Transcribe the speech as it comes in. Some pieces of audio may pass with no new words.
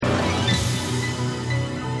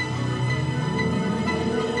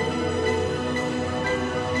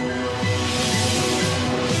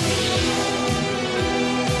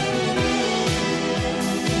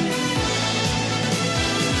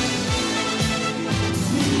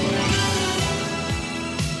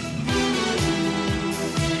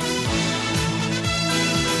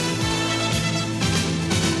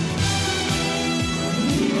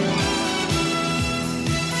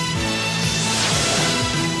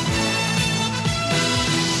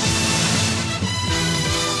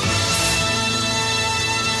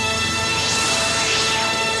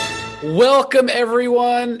Welcome,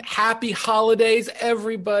 everyone. Happy holidays,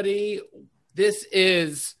 everybody. This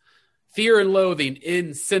is Fear and Loathing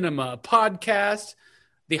in Cinema podcast,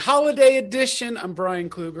 the holiday edition. I'm Brian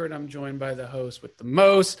Kluger, and I'm joined by the host with the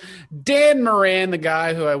most, Dan Moran, the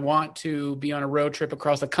guy who I want to be on a road trip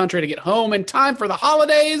across the country to get home in time for the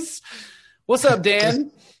holidays. What's up,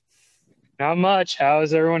 Dan? Not much.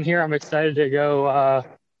 How's everyone here? I'm excited to go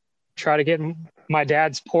try to get my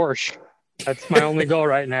dad's Porsche. That's my only goal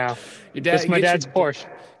right now. Just my dad's Porsche.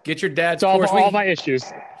 Get your dad's Solve Porsche. all my issues.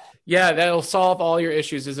 Yeah, that'll solve all your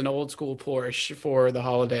issues as an old school Porsche for the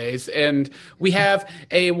holidays. And we have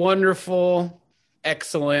a wonderful,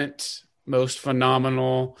 excellent, most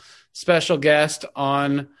phenomenal special guest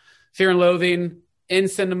on Fear and Loathing in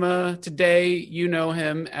Cinema today. You know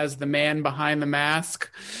him as the man behind the mask,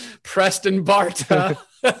 Preston Barta.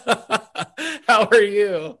 How are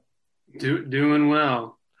you? Doing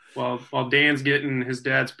well. While Dan's getting his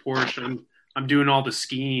dad's Porsche, I'm doing all the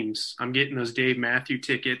schemes. I'm getting those Dave Matthew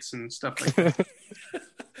tickets and stuff like that.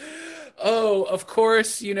 Oh, of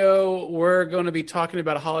course, we're going to be talking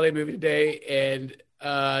about a holiday movie today.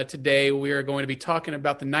 And today we are going to be talking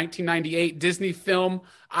about the 1998 Disney film,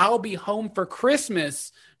 I'll Be Home for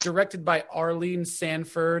Christmas, directed by Arlene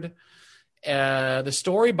Sanford. The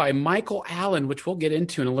story by Michael Allen, which we'll get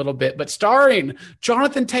into in a little bit, but starring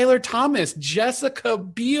Jonathan Taylor Thomas, Jessica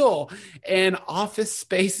Biel, and Office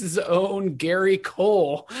Space's own Gary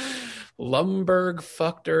Cole. Lumberg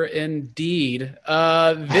fucked her indeed.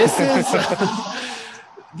 This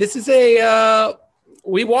is a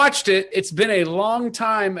we watched it. It's been a long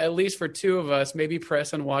time, at least for two of us. Maybe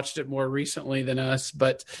Preston watched it more recently than us.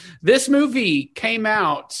 But this movie came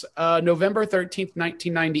out November 13th,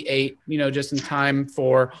 1998, just in time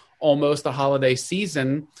for almost the holiday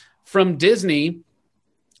season, from Disney,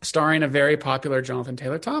 starring a very popular Jonathan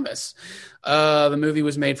Taylor Thomas. The movie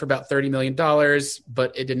was made for about $30 million,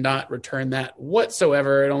 but it did not return that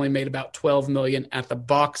whatsoever. It only made about $12 million at the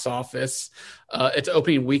box office. Its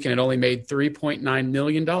opening weekend, it only made $3.9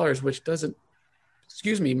 million, which doesn't,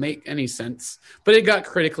 make any sense. But it got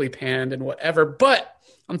critically panned and whatever. But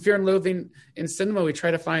on Fear and Loathing in Cinema, we try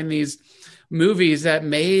to find these movies that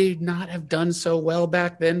may not have done so well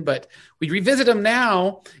back then, but we revisit them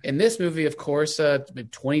now. In this movie, of course,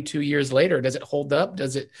 22 years later, does it hold up?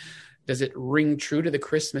 Does it ring true to the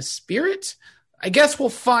Christmas spirit? I guess we'll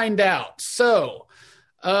find out. So,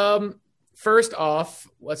 first off,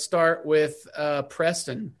 let's start with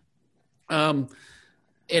Preston. In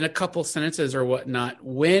a couple sentences or whatnot,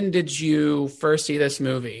 when did you first see this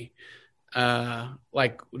movie?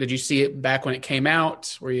 Did you see it back when it came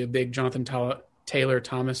out? Were you a big Jonathan Taylor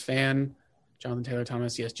Thomas fan? Jonathan Taylor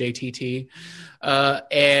Thomas, yes, JTT.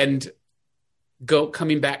 And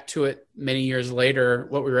coming back to it many years later,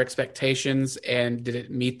 what were your expectations, and did it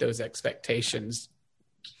meet those expectations?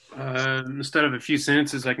 Instead of a few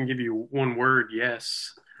sentences, I can give you one word: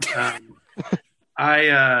 yes.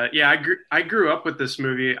 I grew up with this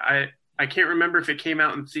movie. I can't remember if it came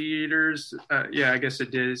out in theaters. I guess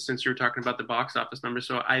it did, since you were talking about the box office number.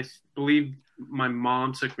 So I believe my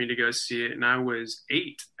mom took me to go see it, and I was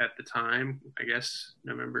 8 at the time. I guess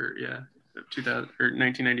November, 2000 or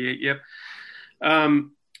 1998. Yep.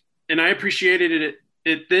 And I appreciated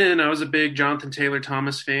it then. I was a big Jonathan Taylor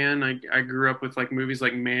Thomas fan. I grew up with movies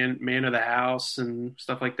like Man of the House and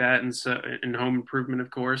stuff like that, and Home Improvement, of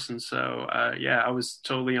course. And so I was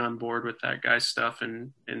totally on board with that guy's stuff,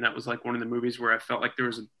 and that was one of the movies where I felt like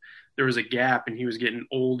there was a gap, and he was getting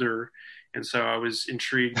older, and so I was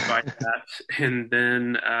intrigued by that. And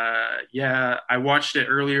then I watched it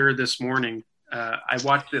earlier this morning. I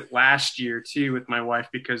watched it last year too with my wife,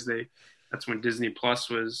 because that's when Disney Plus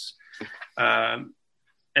was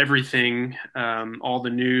everything, all the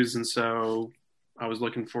news. And so I was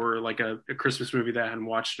looking for a Christmas movie that I hadn't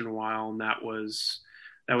watched in a while, and that was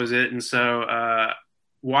it. And so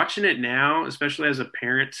watching it now, especially as a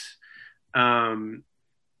parent, I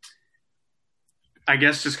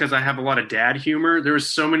guess just because I have a lot of dad humor, there was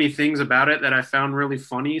so many things about it that I found really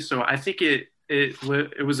funny. So I think it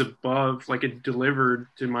was above, it delivered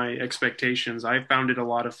to my expectations. I found it a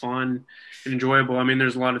lot of fun and enjoyable. I mean,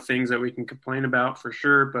 there's a lot of things that we can complain about for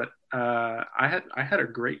sure, but I had a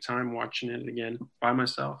great time watching it again by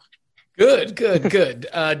myself. Good.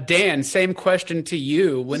 Dan, same question to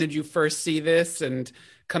you. When did you first see this, and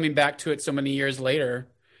coming back to it so many years later,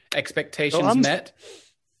 expectations met?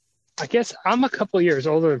 I guess I'm a couple years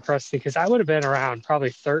older than Preston, because I would have been around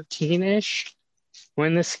probably 13-ish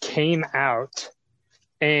when this came out.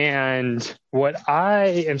 And what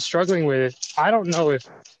I am struggling with, I don't know if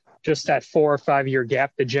just that 4 or 5 year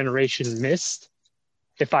gap the generation missed,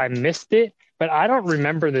 if I missed it, but I don't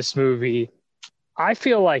remember this movie. I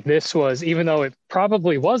feel like this was, even though it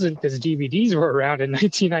probably wasn't because DVDs were around in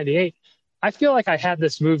 1998, I feel like I had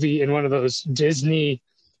this movie in one of those Disney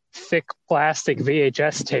thick plastic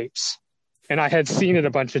VHS tapes, and I had seen it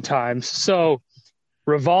a bunch of times. So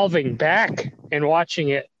revolving back and watching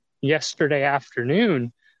it yesterday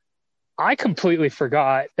afternoon, I completely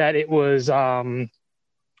forgot that it was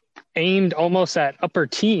aimed almost at upper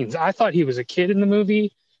teens. I thought he was a kid in the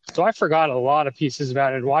movie, so I forgot a lot of pieces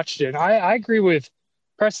about it and watched it. And I agree with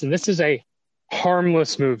Preston. This is a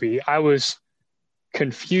harmless movie. I was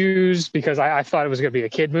confused because I thought it was going to be a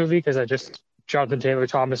kid movie because Jonathan Taylor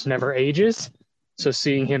Thomas never ages. So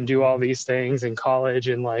seeing him do all these things in college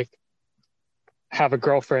and like have a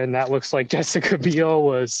girlfriend that looks like Jessica Biel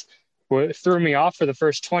was what threw me off for the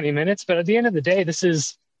first 20 minutes. But at the end of the day, this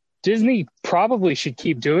is Disney probably should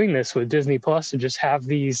keep doing this with Disney Plus and just have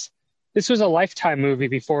these. This was a Lifetime movie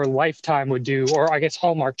before Lifetime would do, or I guess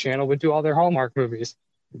Hallmark Channel would do all their Hallmark movies.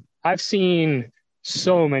 I've seen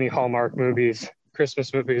so many Hallmark movies,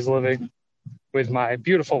 Christmas movies, living with my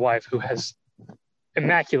beautiful wife who has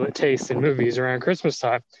immaculate taste in movies around Christmas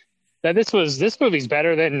time, that this movie's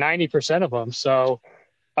better than 90% of them. So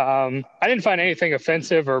I didn't find anything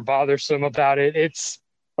offensive or bothersome about it.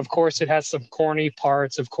 Of course, it has some corny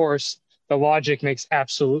parts. Of course, the logic makes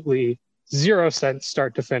absolutely zero sense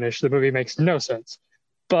start to finish. The movie makes no sense.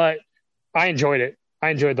 But I enjoyed it. I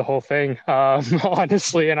enjoyed the whole thing,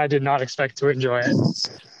 honestly, and I did not expect to enjoy it.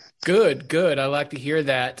 Good. I like to hear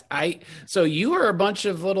that. So you were a bunch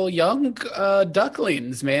of little young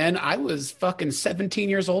ducklings, man. I was fucking 17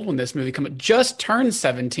 years old when this movie came out. Just turned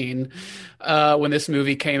 17 when this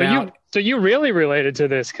movie came out. So you really related to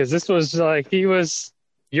this because this was like he was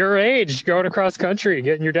your age going across country,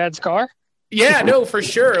 getting your dad's car? Yeah, no, for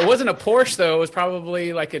sure. It wasn't a Porsche, though. It was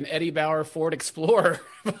probably like an Eddie Bauer Ford Explorer.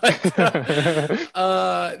 But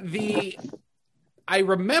I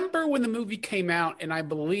remember when the movie came out, and I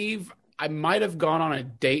believe I might have gone on a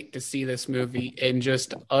date to see this movie and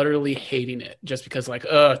just utterly hating it just because, like,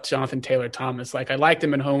 Jonathan Taylor Thomas. Like, I liked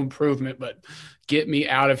him in Home Improvement, but get me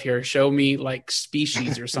out of here. Show me, like,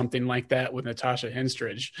 Species or something like that with Natasha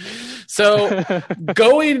Henstridge. So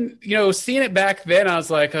going, seeing it back then, I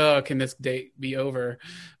was like, oh, can this date be over?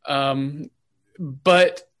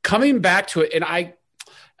 But coming back to it, and I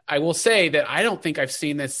will say that I don't think I've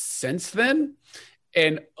seen this since then.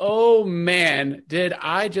 And oh man, did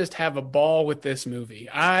I just have a ball with this movie.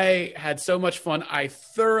 I had so much fun. I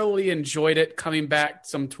thoroughly enjoyed it coming back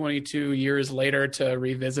some 22 years later to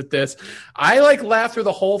revisit this. I laughed through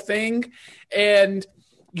the whole thing. And,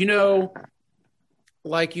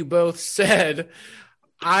 like you both said,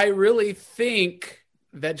 I really think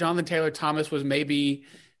that Jonathan Taylor Thomas was maybe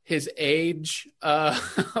his age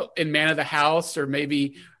in Man of the House or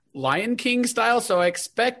maybe Lion King style. So I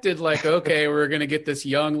expected okay, we're going to get this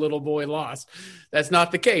young little boy lost. That's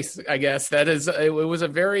not the case, I guess. It was a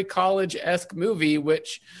very college-esque movie,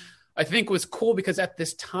 which I think was cool because at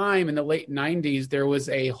this time in the late 90s, there was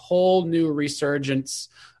a whole new resurgence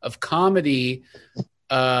of comedy,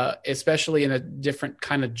 especially in a different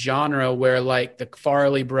kind of genre where the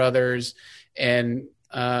Farley brothers and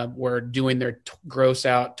were doing their gross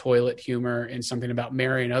out toilet humor and Something About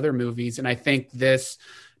Mary and other movies. And I think this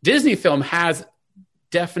Disney film has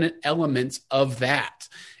definite elements of that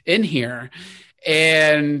in here.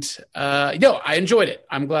 And, I enjoyed it.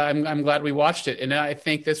 I'm glad we watched it. And I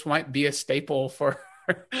think this might be a staple for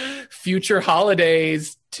future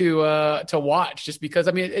holidays to watch just because,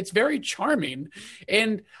 it's very charming.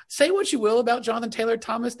 And say what you will about Jonathan Taylor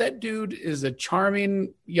Thomas. That dude is a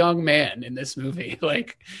charming young man in this movie.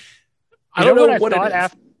 I don't know what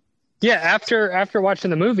it is. After watching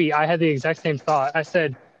the movie, I had the exact same thought. I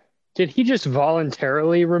said, did he just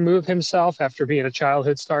voluntarily remove himself after being a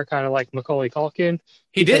childhood star, kind of like Macaulay Culkin?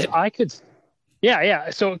 He did. I could, yeah.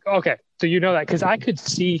 So, okay. So you know that because I could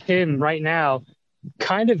see him right now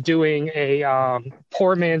kind of doing a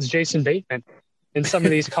poor man's Jason Bateman in some of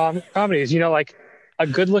these comedies, like a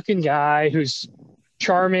good looking guy who's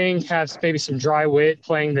charming, has maybe some dry wit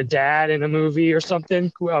playing the dad in a movie or something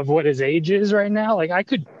of what his age is right now. I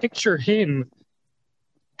could picture him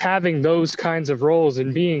having those kinds of roles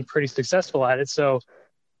and being pretty successful at it. So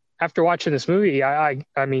after watching this movie, I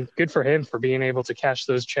mean, good for him for being able to cash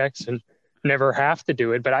those checks and never have to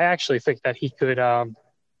do it. But I actually think that he could have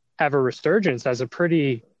a resurgence as a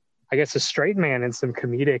pretty, I guess, a straight man in some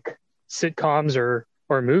comedic sitcoms or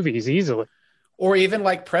movies easily. Or even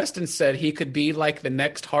like Preston said, he could be like the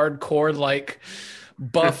next hardcore,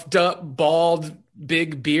 buffed up, bald,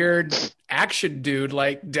 big beard action dude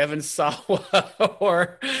like Devon Sawa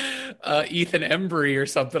or Ethan Embry or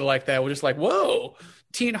something like that. We're just like, whoa,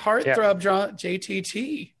 teen heartthrob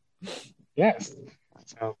JTT. Yes.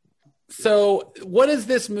 So what is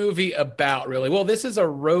this movie about, really? Well, this is a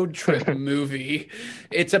road trip movie.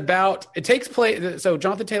 It takes place. So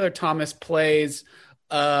Jonathan Taylor Thomas plays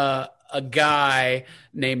a guy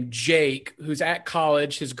named Jake who's at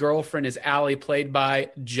college. His girlfriend is Allie, played by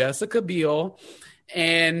Jessica Biel.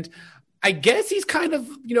 And I guess he's kind of,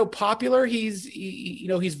 popular. He's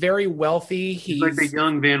very wealthy. He's like a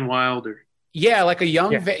young Van Wilder. Yeah, like a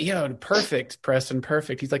young, perfect, Preston,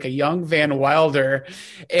 perfect. He's like a young Van Wilder.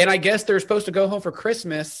 And I guess they're supposed to go home for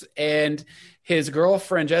Christmas. And his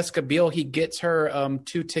girlfriend, Jessica Biel, he gets her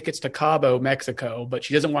 2 tickets to Cabo, Mexico. But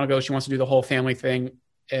she doesn't want to go. She wants to do the whole family thing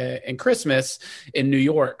in Christmas in New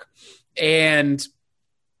York. And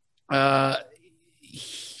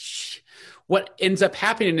what ends up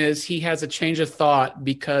happening is he has a change of thought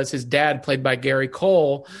because his dad, played by Gary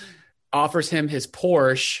Cole, offers him his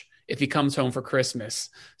Porsche if he comes home for Christmas.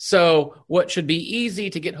 So what should be easy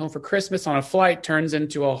to get home for Christmas on a flight turns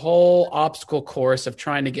into a whole obstacle course of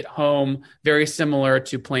trying to get home, very similar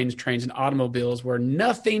to Planes, Trains, and Automobiles, where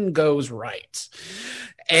nothing goes right.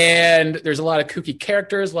 And there's a lot of kooky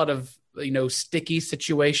characters, a lot of, sticky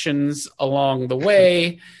situations along the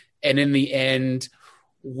way. And in the end,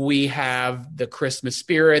 we have the Christmas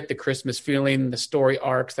spirit, the Christmas feeling, the story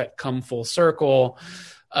arcs that come full circle.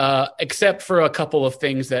 Except for a couple of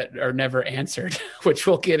things that are never answered, which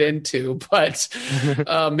we'll get into, but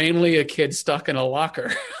mainly a kid stuck in a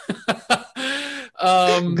locker.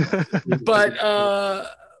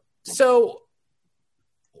 So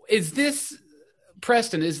is this,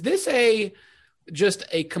 Preston, is this just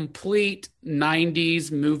a complete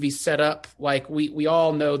 90s movie setup? Like we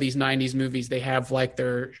all know these 90s movies, they have like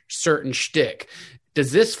their certain shtick.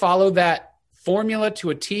 Does this follow that formula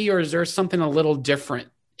to a T, or is there something a little different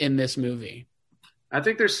in this movie? I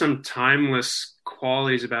think there's some timeless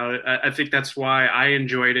qualities about it. I think that's why I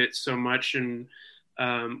enjoyed it so much. And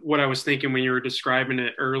what I was thinking when you were describing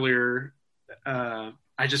it earlier, I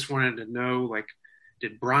just wanted to know, like,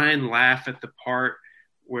 did Brian laugh at the part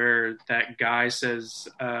where that guy says,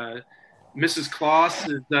 Mrs. Claus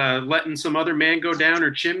is letting some other man go down her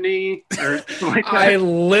chimney? Or like that? I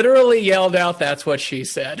literally yelled out, "That's what she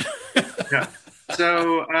said." Yeah.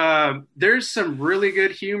 So there's some really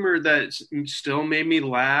good humor that still made me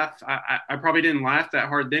laugh. I probably didn't laugh that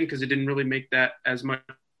hard then because it didn't really make that as much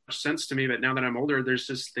sense to me. But now that I'm older, there's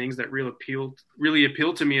just things that really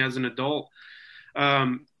appeal to me as an adult.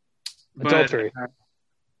 Adultery.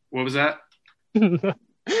 What was that?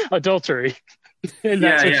 Adultery. And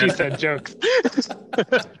that's what she said, jokes.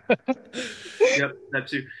 Yep, that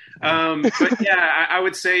too. But yeah, I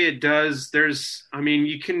would say it does.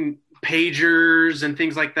 You can pagers and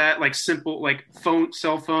things like that, like simple, like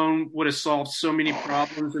cell phone would have solved so many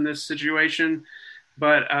problems in this situation.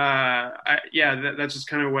 But that's just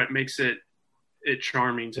kind of what makes it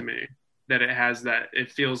charming to me, that it has that,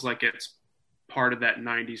 it feels like it's part of that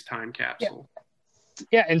 90s time capsule.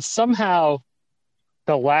 Yeah, and somehow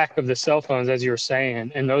the lack of the cell phones, as you were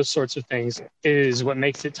saying, and those sorts of things is what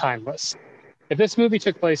makes it timeless. If this movie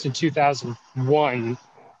took place in 2001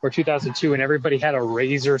 or 2002 and everybody had a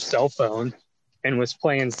Razor cell phone and was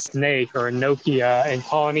playing Snake or a Nokia and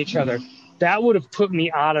calling each other, that would have put me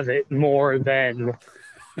out of it more than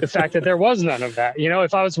the fact that there was none of that.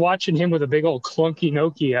 If I was watching him with a big old clunky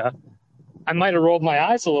Nokia, I might have rolled my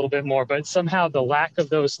eyes a little bit more, but somehow the lack of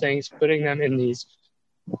those things, putting them in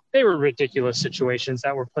they were ridiculous situations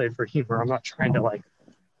that were played for humor. I'm not trying to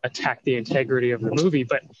attack the integrity of the movie,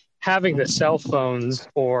 but having the cell phones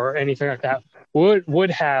or anything like that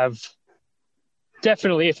would have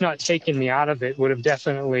definitely, if not taken me out of it, would have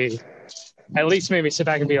definitely at least made me sit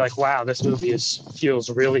back and be like, wow, this movie feels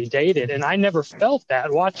really dated. And I never felt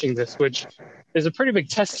that watching this, which is a pretty big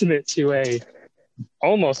testament to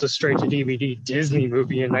almost a straight to DVD Disney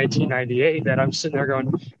movie in 1998 that I'm sitting there going,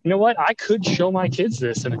 you know what? I could show my kids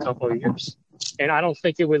this in a couple of years. And I don't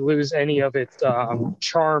think it would lose any of its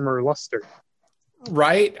charm or luster.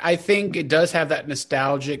 Right. I think it does have that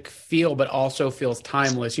nostalgic feel, but also feels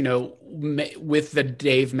timeless, with the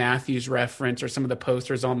Dave Matthews reference or some of the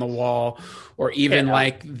posters on the wall, or even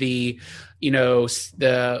the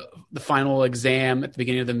final exam at the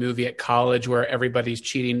beginning of the movie at college where everybody's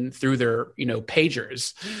cheating through their,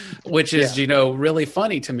 pagers, which is, really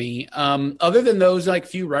funny to me. Other than those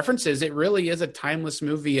few references, it really is a timeless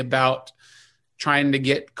movie about trying to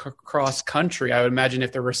get cross country. I would imagine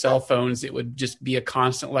if there were cell phones, it would just be a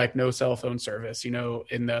constant, no cell phone service, in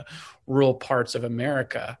the rural parts of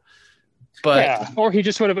America. But or he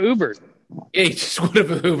just would have Ubered. Yeah, he just would have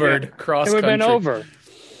Ubered cross country. It would have been over.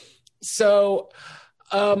 So,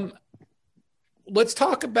 um, let's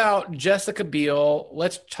talk about Jessica Biel.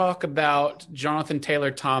 Let's talk about Jonathan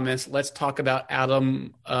Taylor Thomas. Let's talk about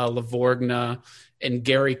Adam Lavorgna and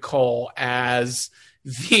Gary Cole as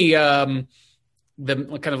the kind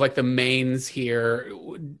of like the mains here.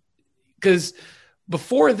 Because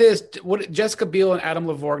before this, what Jessica Biel and Adam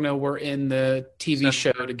Lavorgna were in the TV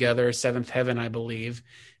show together, Seventh Heaven, I believe.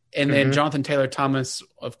 And then Jonathan Taylor Thomas,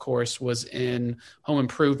 of course, was in Home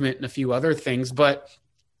Improvement and a few other things. But,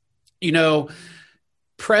 you know,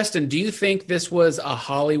 Preston, do you think this was a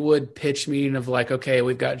Hollywood pitch meeting of like, okay,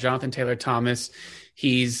 we've got Jonathan Taylor Thomas.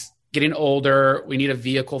 He's getting older. We need a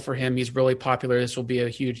vehicle for him. He's really popular. This will be a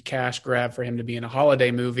huge cash grab for him to be in a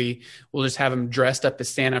holiday movie. We'll just have him dressed up as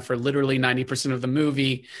Santa for literally 90% of the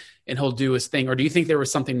movie and he'll do his thing. Or do you think there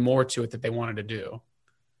was something more to it that they wanted to do?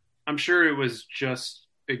 I'm sure it was just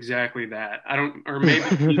exactly that. Or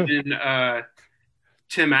maybe even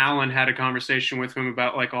Tim Allen had a conversation with him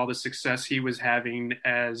about like all the success he was having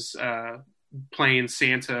as playing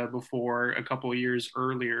Santa before a couple of years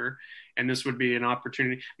earlier. And this would be an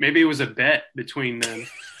opportunity. Maybe it was a bet between them.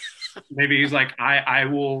 Maybe he's like, I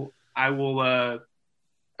will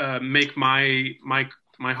make my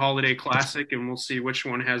holiday classic, and we'll see which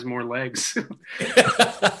one has more legs.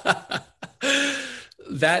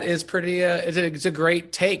 That is pretty. It's a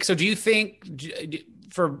great take. So, do you think,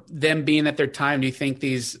 for them being at their time, do you think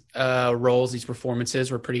these roles, these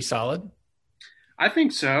performances, were pretty solid? I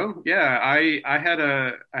think so. Yeah, I had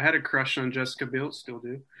a crush on Jessica Biel, still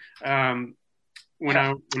do. When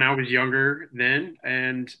I was younger then,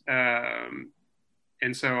 and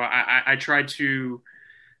so I tried to,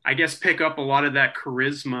 I guess, pick up a lot of that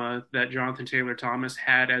charisma that Jonathan Taylor Thomas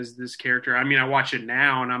had as this character. I mean, I watch it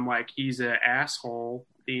now and I'm like, he's an asshole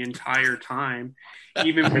the entire time,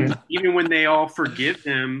 even when they all forgive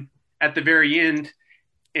him at the very end,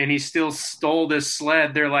 and he still stole this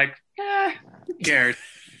sled. They're like, who cares?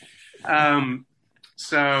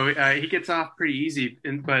 So he gets off pretty easy,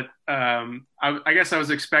 but I guess I was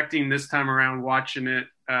expecting this time around watching it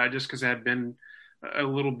just because it had been a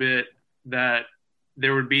little bit that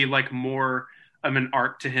there would be like more of an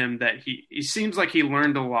arc to him, that he seems like he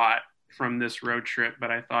learned a lot from this road trip, but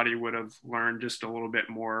I thought he would have learned just a little bit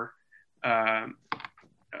more.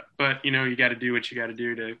 But you know, you got to do what you got to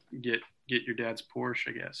do to get your dad's Porsche,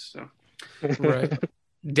 I guess. So. Right.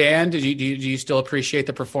 Dan, do you still appreciate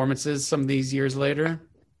the performances some of these years later?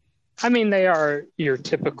 I mean, they are your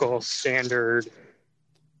typical standard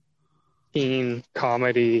teen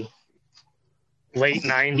comedy, late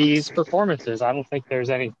 90s performances. I don't think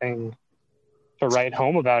there's anything to write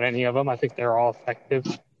home about any of them. I think they're all effective.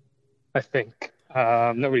 I think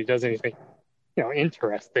nobody does anything,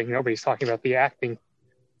 interesting. Nobody's talking about the acting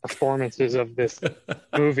performances of this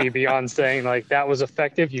movie beyond saying like that was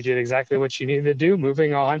effective, you did exactly what you needed to do,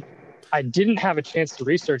 moving on. I didn't have a chance to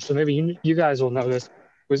research, so maybe you guys will know this.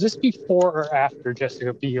 Was this before or after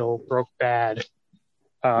Jessica Biel broke bad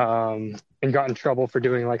and got in trouble for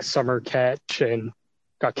doing like Summer Catch and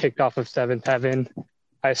got kicked off of Seventh Heaven?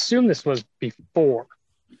 I assume this was before.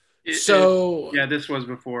 This was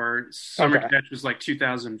before. Summer Catch was like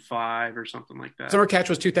 2005 or something like that. Summer Catch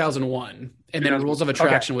was 2001, and then Rules of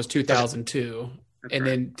Attraction was 2002, and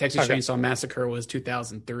then Texas Chainsaw Massacre was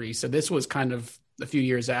 2003. So this was kind of a few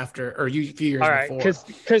years after, or a few years before.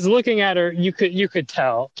 Because looking at her, you could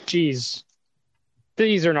tell, geez,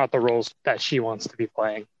 these are not the roles that she wants to be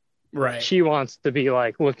playing. Right. She wants to be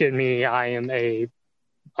like, look at me, I am a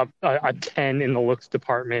 10 in the looks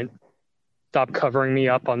department. Stop covering me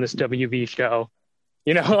up on this WB show.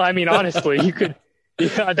 I mean, honestly,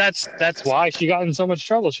 that's why she got in so much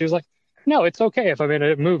trouble. She was like, no, it's okay if I'm in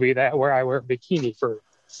a movie where I wear a bikini for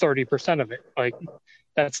 30% of it. Like,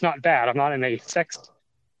 that's not bad. I'm not in a sex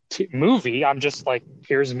movie. I'm just like,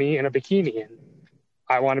 here's me in a bikini and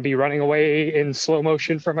I want to be running away in slow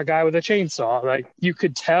motion from a guy with a chainsaw. Like, you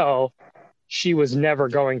could tell she was never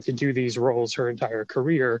going to do these roles her entire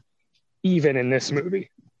career, even in this movie.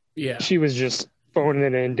 Yeah. She was just phoning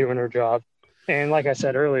it in, doing her job. And like I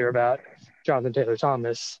said earlier about Jonathan Taylor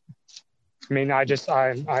Thomas, I mean, I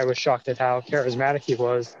was shocked at how charismatic he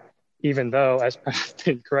was, even though, as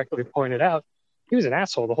Preston correctly pointed out, he was an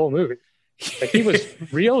asshole the whole movie. Like, he was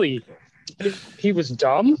he was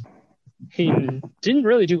dumb. He didn't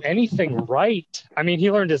really do anything right. I mean,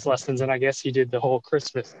 he learned his lessons, and I guess he did the whole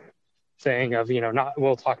Christmas thing of,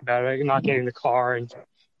 we'll talk about it, not getting the car and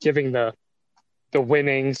giving the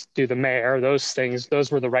winnings to the mayor. Those things,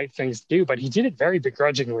 those were the right things to do, but he did it very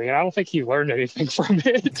begrudgingly, and I don't think he learned anything from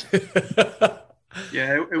it.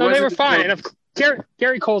 Yeah, they were fine.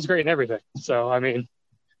 Gary Cole's great in everything. So, I mean,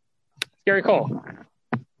 Gary Cole.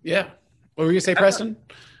 Yeah. What were you say, Preston?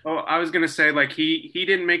 Oh, I was gonna say like he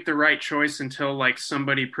didn't make the right choice until like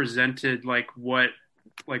somebody presented like what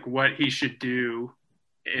he should do,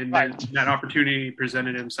 and then Right. that opportunity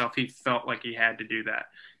presented himself. He felt like he had to do that.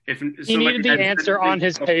 If He somebody needed the had answer on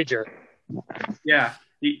his pager. yeah,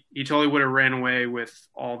 he totally would have ran away with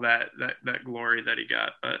all that glory that he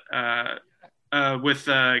got. But with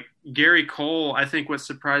Gary Cole, I think what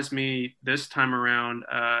surprised me this time around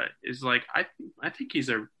is like I think he's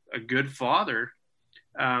a good father.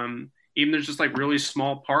 Even there's just like really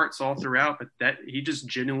small parts all throughout, but that he just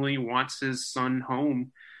genuinely wants his son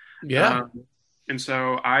home. Yeah. And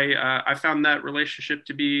so I found that relationship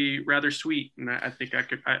to be rather sweet, and I think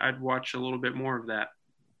I'd watch a little bit more of that.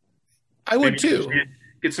 I would Maybe too.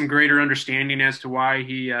 get some greater understanding as to why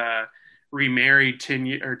he remarried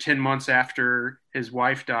 10 months after his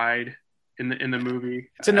wife died in the movie.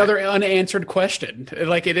 It's another unanswered question,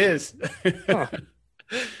 like it is. Huh.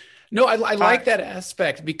 No, I like that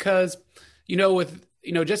aspect because, with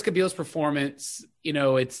Jessica Biel's performance,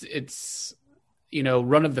 it's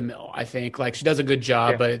run of the mill. I think like she does a good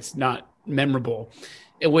job, Yeah. but it's not memorable.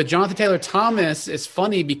 And with Jonathan Taylor Thomas, it's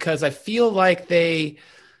funny because I feel like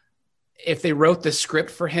if they wrote the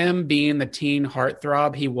script for him being the teen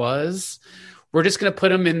heartthrob he was, we're just going to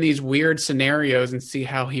put him in these weird scenarios and see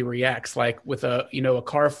how he reacts. Like with a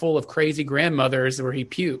car full of crazy grandmothers where he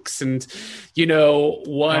pukes, and,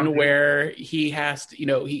 one where he has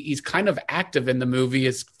to, he's kind of active in the movie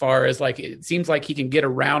as far as like, it seems like he can get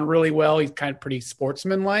around really well. He's kind of pretty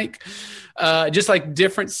sportsman-like, just like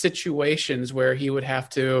different situations where he would have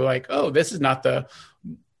to like, oh, this is not the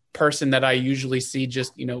person that I usually see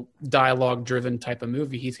just, dialogue driven type of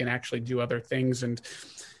movie. He's going to actually do other things and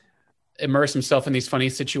immerse himself in these funny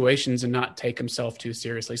situations and not take himself too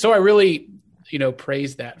seriously. So I really,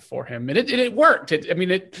 praise that for him. And it worked.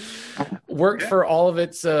 It worked for all of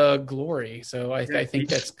its glory. So I think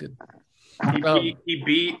that's good. He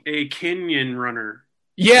beat a Kenyan runner.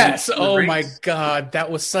 Yes. Oh my God.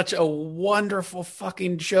 That was such a wonderful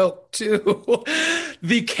fucking joke too.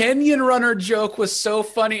 The Kenyan runner joke was so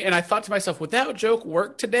funny. And I thought to myself, would that joke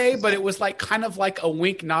work today? But it was like kind of like a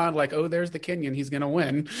wink nod, like, oh, there's the Kenyan. He's going to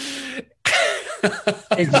win.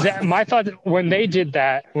 Exactly. My thought when they did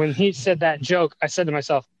that, when he said that joke, I said to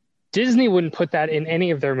myself, Disney wouldn't put that in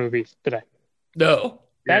any of their movies today. No.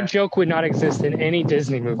 That joke would not exist in any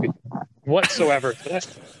Disney movie whatsoever.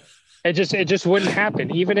 It just wouldn't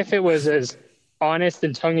happen, even if it was as honest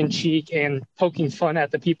and tongue in cheek and poking fun at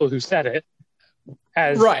the people who said it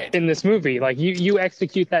as in this movie. Like you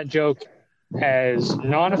execute that joke as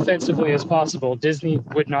non-offensively as possible. Disney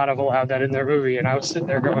would not have allowed that in their movie, and I was sitting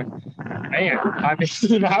there going, "Man, I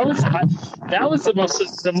mean, that was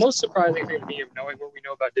the most surprising thing to me of knowing what we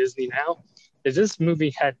know about Disney now is this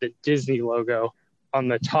movie had the Disney logo on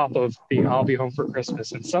the top of the "I'll Be Home for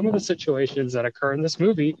Christmas," and some of the situations that occur in this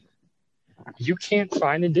movie you can't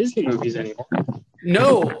find in Disney movies anymore.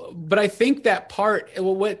 No, but I think that part,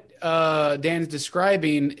 what Dan's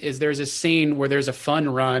describing is there's a scene where there's a fun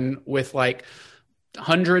run with like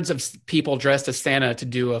hundreds of people dressed as Santa to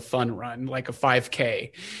do a fun run, like a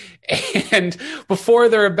 5K. And before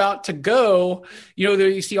they're about to go,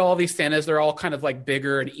 you see all these Santas, they're all kind of like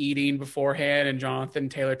bigger and eating beforehand. And Jonathan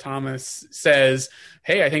Taylor Thomas says,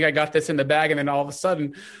 hey, I think I got this in the bag. And then all of a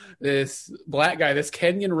sudden, this black guy, this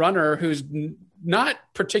Kenyan runner who's not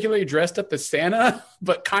particularly dressed up as Santa,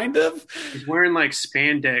 but kind of. He's wearing like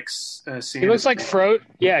spandex. He looks like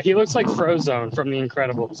he looks like Frozone from The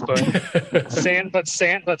Incredibles, but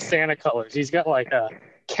Santa colors. He's got like a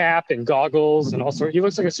cap and goggles and all sorts. He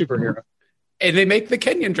looks like a superhero. And they make the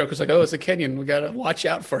Kenyan joke. It's like, oh, it's a Kenyan. We got to watch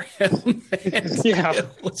out for him.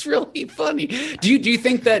 It's really funny. Do you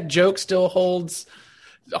think that joke still holds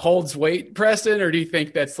weight, Preston, or do you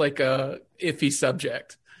think that's like a iffy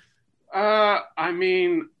subject? I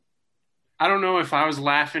mean, I don't know if I was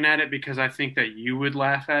laughing at it because I think that you would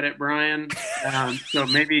laugh at it, Brian. So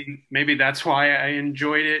maybe that's why I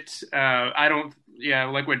enjoyed it.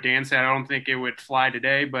 Like what Dan said, I don't think it would fly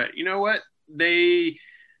today, but you know what? They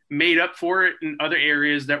made up for it in other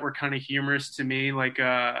areas that were kind of humorous to me. Like,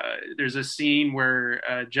 there's a scene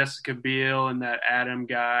where Jessica Biel and that Adam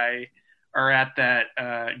guy are at that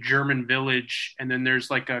German village, and then there's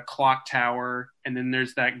like a clock tower, and then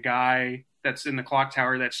there's that guy that's in the clock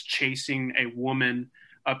tower that's chasing a woman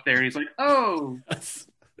up there, and he's like, oh,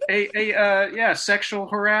 sexual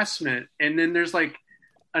harassment. And then there's like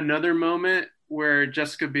another moment where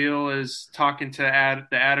Jessica Biel is talking to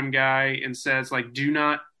the Adam guy and says like, do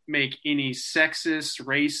not make any sexist,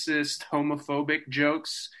 racist, homophobic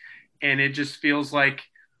jokes. And it just feels like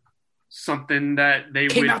something that they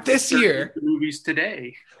came out this year movies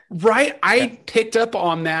today. Right. I picked up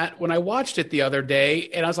on that when I watched it the other day,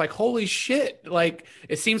 and I was like, holy shit. Like,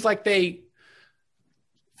 it seems like they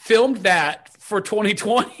filmed that for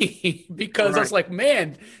 2020 because I was like,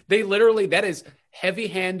 man, they literally, that is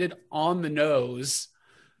heavy-handed, on the nose.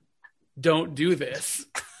 Don't do this.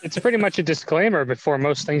 It's pretty much a disclaimer before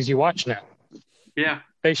most things you watch now. Yeah.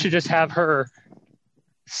 They should just have her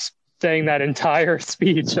saying that entire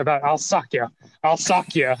speech about I'll sock you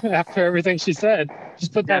after everything she said.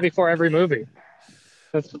 Just put that before every movie.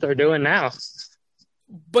 That's what they're doing now.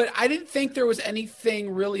 But I didn't think there was anything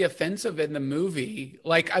really offensive in the movie.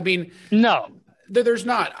 Like, I mean, no, there's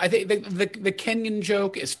not. I think the Kenyan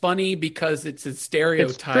joke is funny because it's a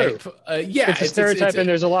stereotype. It's a stereotype, and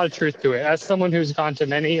there's a lot of truth to it. As someone who's gone to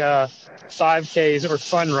many 5Ks or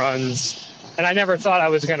fun runs, and I never thought I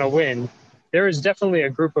was going to win, there is definitely a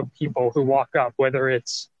group of people who walk up, whether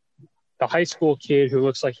it's the high school kid who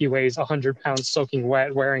looks like he weighs 100 pounds soaking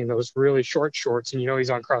wet wearing those really short shorts, and you know he's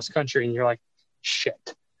on cross country, and you're like,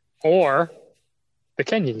 shit. Or the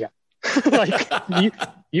Kenyan guy. Like,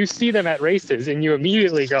 you see them at races, and you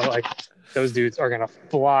immediately go, like, those dudes are going to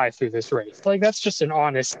fly through this race. Like, that's just an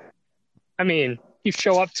honest... I mean, you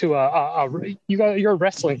show up to you're a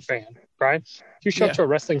wrestling fan, right? If you show up to a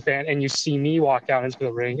wrestling fan and you see me walk out into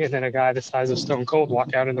the ring and then a guy the size of Stone Cold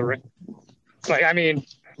walk out in the ring. Like, I mean,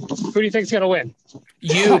 who do you think's going to win?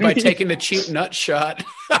 You, by taking the cheap nut shot.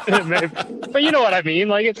 But you know what I mean?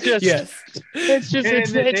 Like, it's just... Yes. It's just...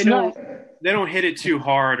 It's not... They don't hit it too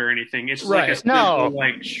hard or anything. It's like a simple,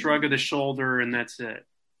 like, shrug of the shoulder and that's it.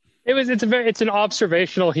 It's an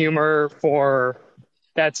observational humor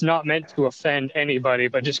that's not meant to offend anybody,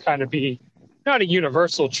 but just kind of be not a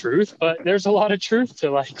universal truth, but there's a lot of truth to,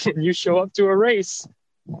 like, when you show up to a race,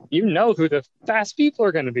 you know who the fast people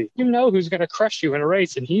are going to be. You know who's going to crush you in a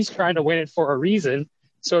race, and he's trying to win it for a reason.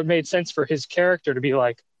 So it made sense for his character to be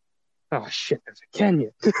like, oh shit, there's a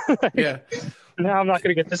Kenyan. Yeah. Now I'm not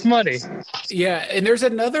going to get this money. Yeah. And there's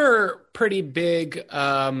another pretty big,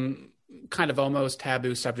 kind of almost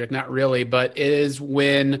taboo subject, not really, but is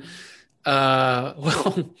when,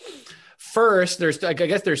 first I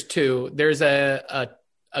guess there's two. There's a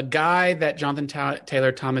guy that Jonathan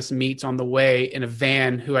Taylor Thomas meets on the way in a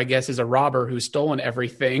van who I guess is a robber who's stolen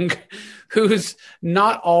everything, who's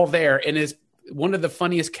not all there and is one of the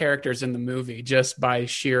funniest characters in the movie just by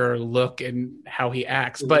sheer look and how he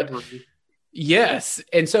acts. But yes.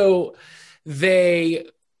 And so they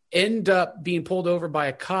end up being pulled over by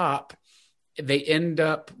a cop. They end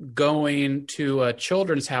up going to a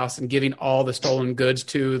children's house and giving all the stolen goods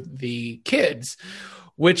to the kids,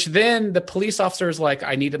 which then the police officer is like,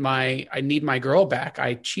 I need my girl back.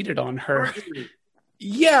 I cheated on her. Marjorie.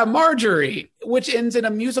 Yeah, Marjorie, which ends in a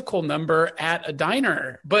musical number at a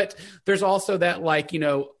diner. But there's also that, like, you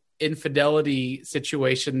know, infidelity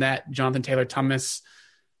situation that Jonathan Taylor Thomas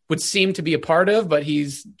would seem to be a part of, but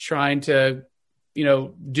he's trying to, you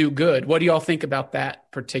know, do good. What do y'all think about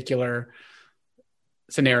that particular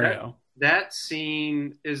scenario? That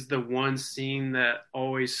scene is the one scene that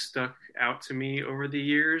always stuck out to me over the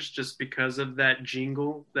years just because of that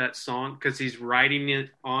jingle, that song, because he's writing it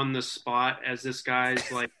on the spot as this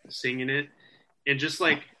guy's like singing it. And just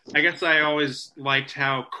like, I guess I always liked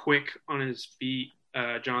how quick on his feet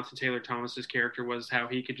Jonathan Taylor Thomas's character was, how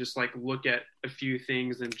he could just like look at a few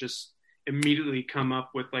things and just immediately come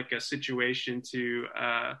up with like a situation to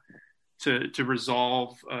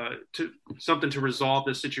resolve something to resolve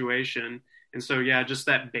the situation. And so, yeah, just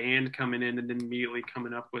that band coming in and then immediately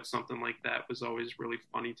coming up with something like that was always really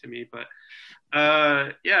funny to me. But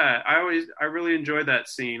yeah, I really enjoy that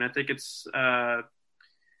scene. I think it's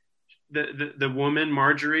the woman,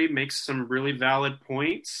 Marjorie, makes some really valid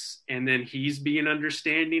points, and then he's being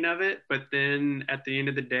understanding of it. But then at the end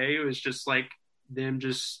of the day, it was just like them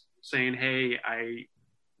just saying, hey,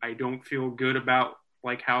 I don't feel good about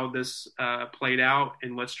like how this played out,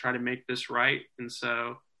 and let's try to make this right. And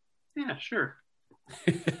so, yeah, sure.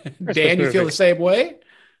 Dan, you feel the same way?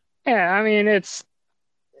 Yeah, I mean, it's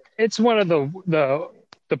one of the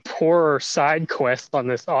poorer side quests on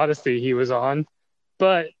this Odyssey he was on,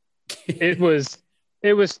 but it was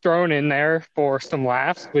thrown in there for some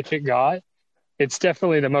laughs, which it got. It's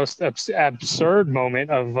definitely the most absurd moment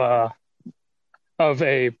of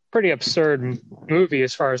a pretty absurd movie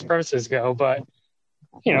as far as premises go, but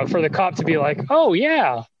you know, for the cop to be like, oh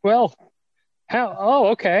yeah, well,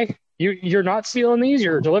 okay, you're not stealing these,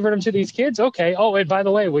 you're delivering them to these kids, okay. Oh, and by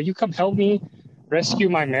the way, will you come help me rescue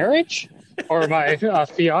my marriage or my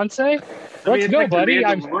fiance? Let's go, like, buddy.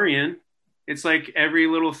 It's like every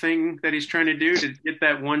little thing that he's trying to do to get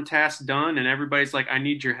that one task done, and everybody's like, I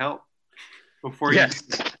need your help before you.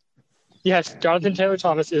 Yes, Jonathan Taylor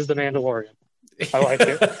Thomas is the Mandalorian. I like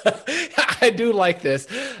it. I do like this.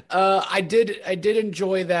 I did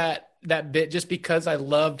enjoy that bit just because I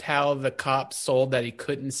loved how the cop sold that he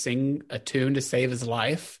couldn't sing a tune to save his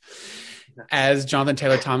life as Jonathan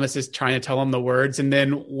Taylor Thomas is trying to tell him the words. And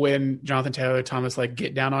then when Jonathan Taylor Thomas like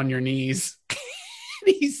get down on your knees,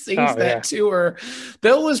 he sings that to her.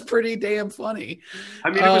 That was pretty damn funny. I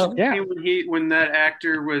mean, it was funny when that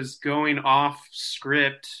actor was going off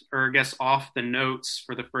script, or I guess off the notes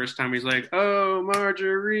for the first time. He's like, "Oh,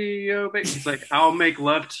 Marjorie, oh baby." He's like, "I'll make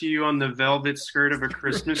love to you on the velvet skirt of a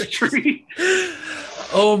Christmas tree."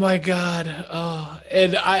 Oh my God. Oh,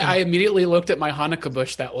 and I immediately looked at my Hanukkah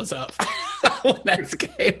bush that was up when that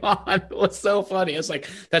came on. It was so funny. I was like,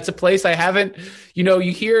 that's a place I haven't, you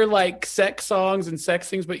hear like sex songs and sex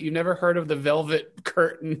things, but you never heard of the velvet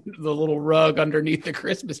curtain, the little rug underneath the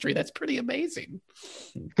Christmas tree. That's pretty amazing.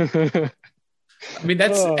 I mean,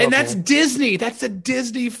 that's Disney. That's a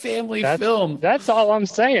Disney family film. That's all I'm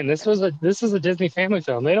saying. This is a Disney family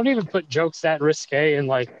film. They don't even put jokes that risque in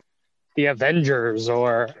like the Avengers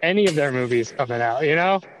or any of their movies coming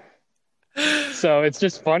out, So it's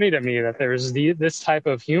just funny to me that there's this type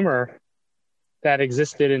of humor that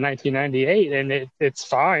existed in 1998, and it's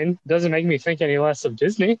fine. It doesn't make me think any less of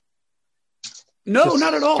Disney. No,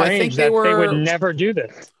 not at all. I think they would never do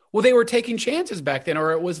this. Well, they were taking chances back then,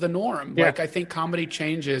 or it was the norm. Yeah. Like, I think comedy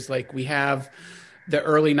changes. Like, we have the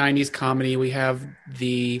early 90s comedy. We have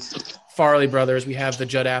the Farley brothers. We have the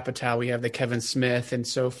Judd Apatow. We have the Kevin Smith. And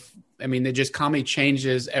so, I mean, comedy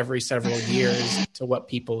changes every several years to what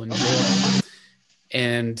people enjoy.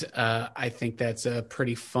 And I think that's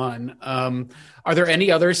pretty fun. Are there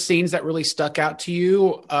any other scenes that really stuck out to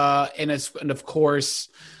you? And of course,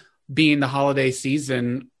 being the holiday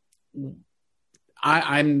season,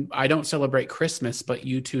 I don't celebrate Christmas, but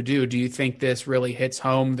you two do. Do you think this really hits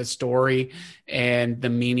home the story and the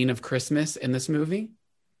meaning of Christmas in this movie?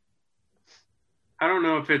 I don't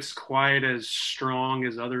know if it's quite as strong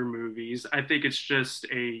as other movies. I think it's just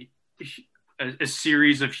a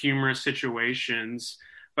series of humorous situations,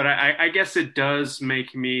 but I guess it does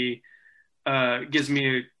make me gives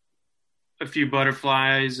me a few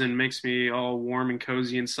butterflies and makes me all warm and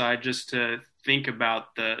cozy inside just to think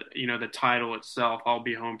about the title itself. I'll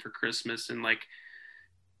be home for Christmas, and like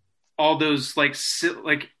all those like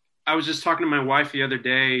I was just talking to my wife the other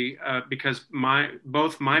day because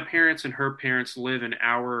both my parents and her parents live an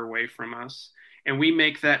hour away from us, and we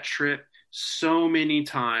make that trip so many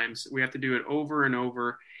times. We have to do it over and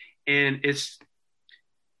over, and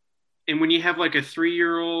when you have like a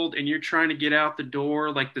 3-year-old and you're trying to get out the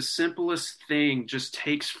door, like the simplest thing just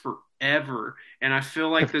takes forever. And I feel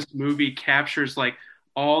like this movie captures like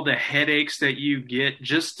all the headaches that you get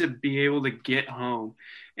just to be able to get home.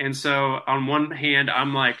 And so on one hand,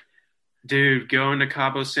 I'm like, dude, going to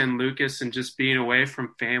Cabo San Lucas and just being away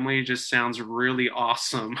from family just sounds really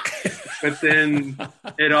awesome. But then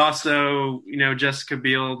it also, Jessica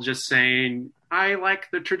Biel just saying, I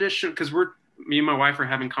like the tradition, because me and my wife are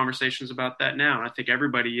having conversations about that now. And I think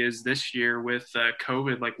everybody is this year with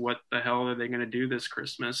COVID, like what the hell are they going to do this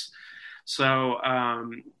Christmas? So,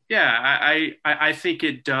 I think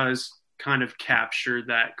it does kind of capture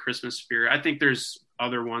that Christmas spirit. I think there's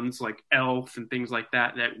other ones like Elf and things like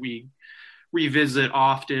that we revisit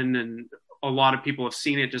often, and a lot of people have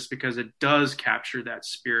seen it just because it does capture that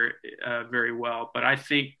spirit very well. But I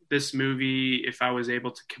think this movie, if I was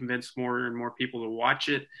able to convince more and more people to watch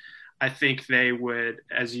it, I think they would,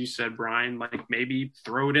 as you said, Brian, like maybe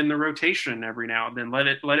throw it in the rotation every now and then. Let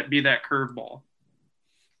it be that curveball.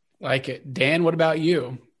 Like it. Dan, what about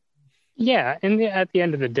you? Yeah, and at the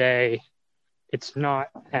end of the day, it's not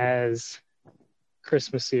as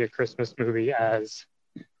Christmassy a Christmas movie as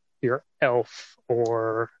your Elf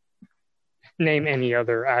or name any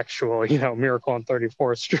other actual, Miracle on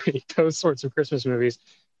 34th Street, those sorts of Christmas movies,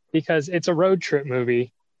 because it's a road trip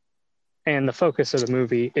movie, and the focus of the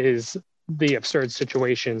movie is the absurd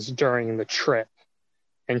situations during the trip,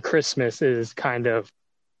 and Christmas is kind of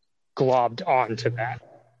globbed onto that.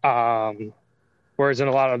 Whereas in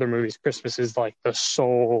a lot of other movies, Christmas is like the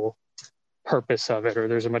sole purpose of it, or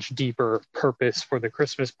there's a much deeper purpose for the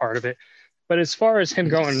Christmas part of it. But as far as him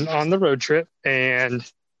going on the road trip and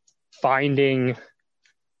finding,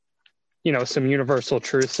 some universal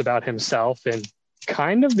truths about himself and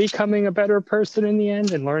kind of becoming a better person in the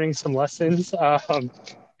end and learning some lessons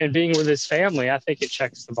and being with his family, I think it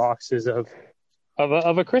checks the boxes of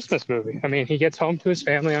a Christmas movie. I mean, he gets home to his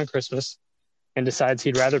family on Christmas and decides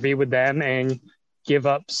he'd rather be with them and give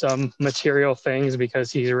up some material things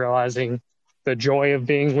because he's realizing the joy of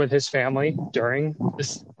being with his family during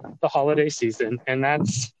the holiday season. And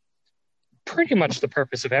pretty much the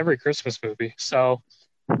purpose of every Christmas movie. So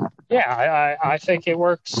yeah, I think it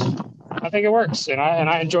works. I think it works, and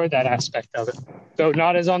I enjoyed that aspect of it, though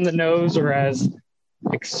not as on the nose or as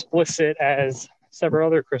explicit as several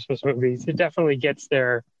other Christmas movies. It definitely gets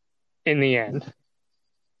there in the end.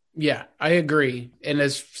 Yeah, I agree. And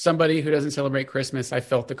as somebody who doesn't celebrate Christmas, I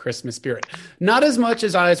felt the Christmas spirit. Not as much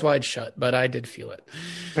as Eyes Wide Shut, but I did feel it.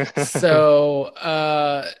 So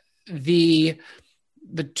the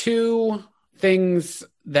two things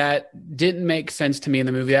that didn't make sense to me in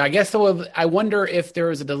the movie, I guess I wonder if there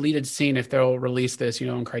was a deleted scene, if they'll release this,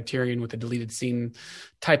 on Criterion with a deleted scene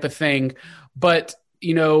type of thing. But,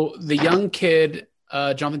 the young kid,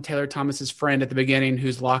 Jonathan Taylor Thomas's friend at the beginning,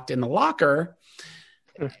 who's locked in the locker,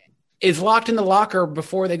 is locked in the locker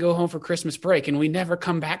before they go home for Christmas break, and we never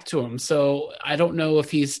come back to him. So I don't know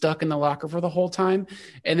if he's stuck in the locker for the whole time.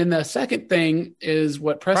 And then the second thing is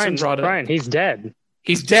what Preston brought up. Brian, he's dead.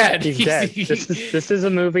 He's dead. He's dead. This is a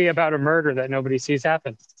movie about a murder that nobody sees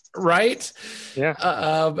happen. Right? Yeah.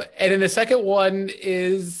 And then the second one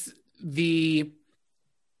is the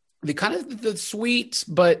kind of the sweet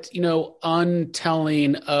but,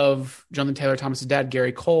 untelling of Jonathan Taylor Thomas's dad,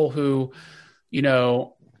 Gary Cole, who,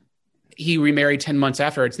 he remarried 10 months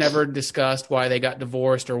after. It's never discussed why they got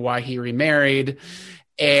divorced or why he remarried.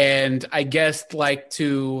 And I guess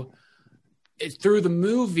through the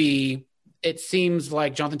movie, it seems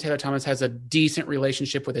like Jonathan Taylor Thomas has a decent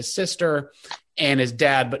relationship with his sister and his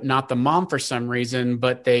dad, but not the mom for some reason,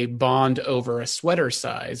 but they bond over a sweater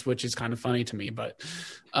size, which is kind of funny to me. But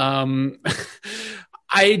I'm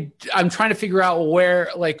trying to figure out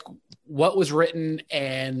what was written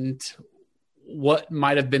and what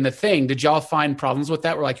might have been the thing. Did y'all find problems with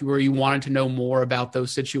that where you wanted to know more about those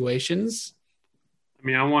situations? I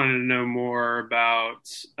mean, I wanted to know more about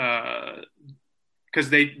because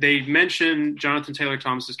they mention Jonathan Taylor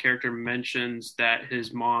Thomas's character mentions that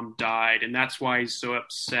his mom died, and that's why he's so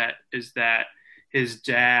upset, is that his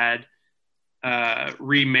dad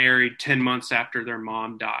remarried 10 months after their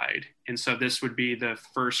mom died. And so this would be the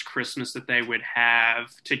first Christmas that they would have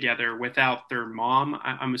together without their mom,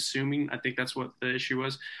 I'm assuming. I think that's what the issue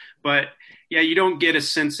was. But yeah, you don't get a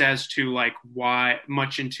sense as to why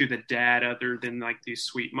much into the dad other than these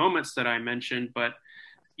sweet moments that I mentioned. But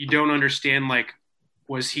you don't understand,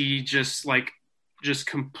 was he just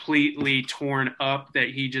completely torn up that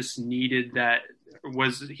he just needed that?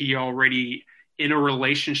 Was he already in a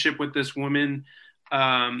relationship with this woman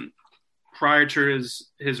prior to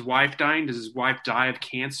his wife dying? Does his wife die of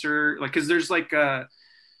cancer? Because there's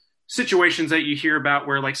situations that you hear about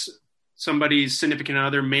where somebody's significant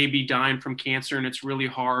other may be dying from cancer and it's really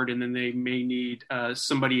hard, and then they may need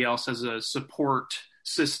somebody else as a support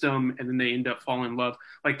system, and then they end up falling in love.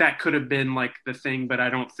 That could have been the thing, but I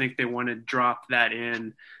don't think they want to drop that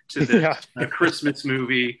in to the Christmas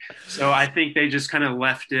movie. So I think they just kind of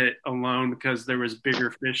left it alone because there was bigger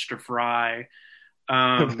fish to fry.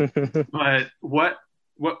 But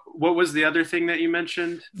what was the other thing that you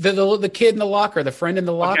mentioned? The kid in the locker, the friend in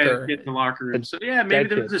the locker. Okay, the kid in the locker room. So yeah, maybe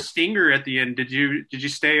there was a stinger at the end. Did you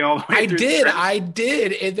stay all the way through? I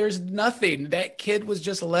did. And there's nothing. That kid was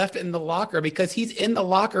just left in the locker because he's in the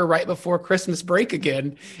locker right before Christmas break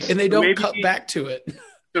again, and they don't cut back to it.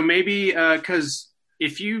 So maybe because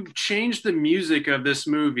if you change the music of this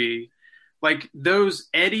movie, those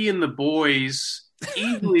Eddie and the boys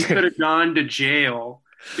easily could have gone to jail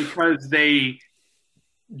because they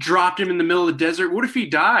dropped him in the middle of the desert. What if he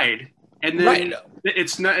died? And then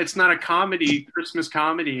it's not a comedy, Christmas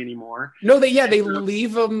comedy anymore. No, they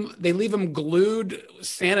leave him glued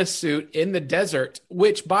Santa suit in the desert,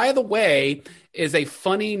 which, by the way, is a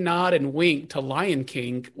funny nod and wink to Lion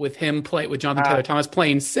King with Jonathan Taylor Thomas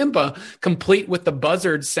playing Simba, complete with the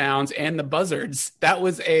buzzard sounds and the buzzards. That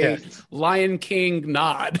was a Lion King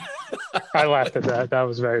nod. I laughed at that. That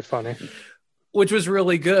was very funny. Which was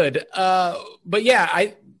really good. But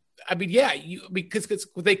yeah, because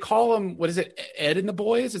they call him, what is it, Ed and the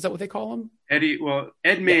Boys? Is that what they call him? Eddie,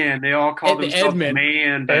 Ed Man. They all call themselves Man.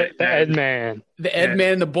 The Ed Man. The Ed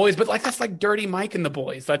Man and the Boys. But that's like Dirty Mike and the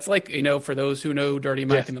Boys. That's for those who know Dirty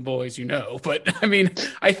Mike and the Boys, But I mean,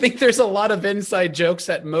 I think there's a lot of inside jokes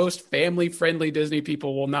that most family-friendly Disney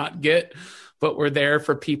people will not get, but we're there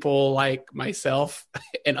for people like myself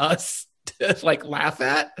and us to laugh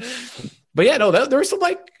at. But yeah, no, there's some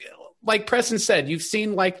like Preston said, you've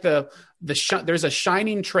seen there's a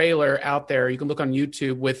Shining trailer out there. You can look on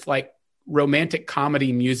YouTube with romantic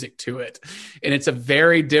comedy music to it. And it's a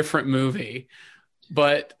very different movie.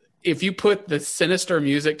 But if you put the sinister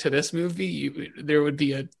music to this movie, there would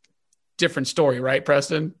be a different story, right,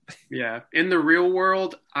 Preston? Yeah. In the real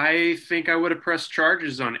world, I think I would have pressed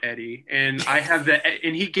charges on Eddie. And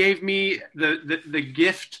and he gave me the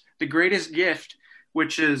gift, the greatest gift,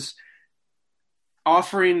 which is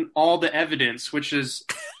offering all the evidence, which is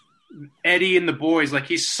Eddie and the boys. Like,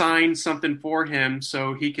 he signed something for him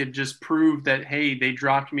so he could just prove that, hey, he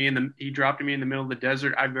dropped me in the middle of the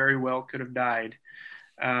desert. I very well could have died.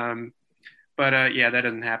 But yeah, that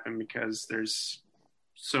doesn't happen because there's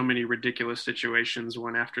so many ridiculous situations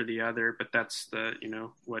one after the other. But that's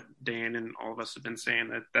what Dan and all of us have been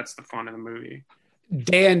saying, that's the fun of the movie.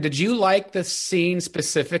 Dan, did you like the scene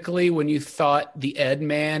specifically when you thought the Ed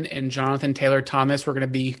Man and Jonathan Taylor Thomas were going to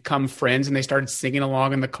become friends and they started singing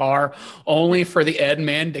along in the car, only for the Ed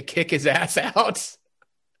Man to kick his ass out?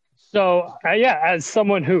 So, yeah, as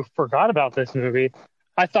someone who forgot about this movie,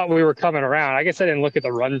 I thought we were coming around. I guess I didn't look at the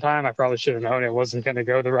runtime. I probably should have known it wasn't going to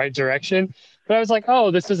go the right direction. But I was like,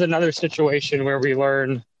 oh, this is another situation where we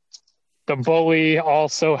learn the bully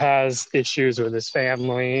also has issues with his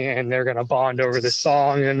family, and they're going to bond over this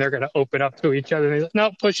song, and they're going to open up to each other. And he's like,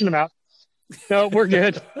 no, pushing him out. No, we're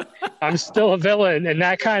good. I'm still a villain. And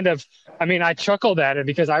that kind of, I chuckled at it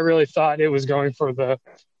because I really thought it was going for the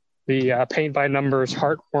paint by numbers,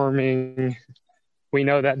 heartwarming. We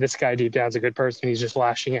know that this guy deep down is a good person. He's just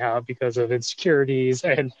lashing out because of insecurities.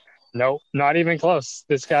 And no, not even close.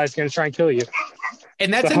 This guy's going to try and kill you.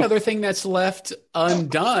 And that's another thing that's left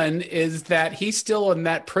undone is that he's still in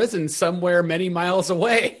that prison somewhere many miles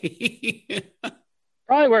away.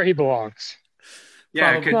 Probably where he belongs.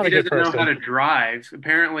 Yeah, because he doesn't know how to drive.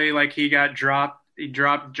 Apparently, like, he dropped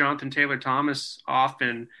Jonathan Taylor Thomas off,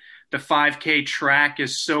 and the 5K track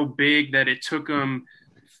is so big that it took him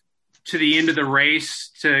to the end of the race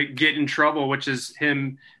to get in trouble, which is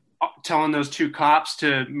him telling those two cops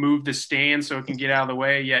to move the stand so it can get out of the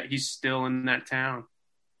way, yet he's still in that town.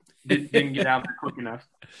 Didn't get out there quick enough.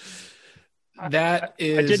 That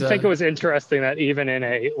is, I did think it was interesting that even in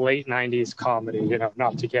a late 90s comedy,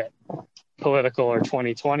 not to get political or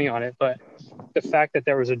 2020 on it, but the fact that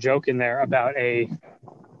there was a joke in there about a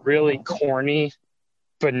really corny,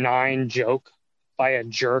 benign joke by a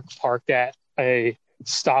jerk parked at a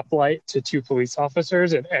stoplight to two police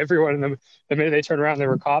officers, and everyone in the minute they turned around, there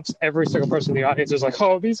were cops. Every single person in the audience was like,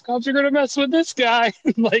 oh, these cops are gonna mess with this guy.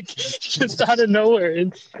 Like, just out of nowhere.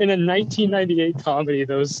 In a 1998 comedy,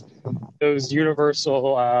 those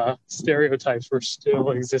universal stereotypes were still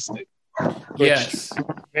existing, which yes,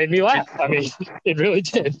 made me laugh. It really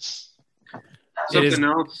did. Something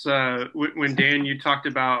else, when Dan, you talked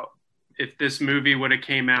about if this movie would have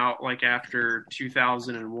came out like after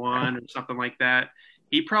 2001 or something like that,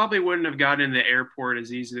 he probably wouldn't have gotten in the airport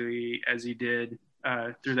as easily as he did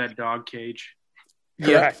through that dog cage.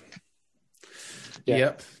 Yep.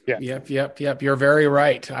 Yeah. Yep. You're very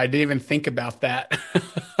right. I didn't even think about that.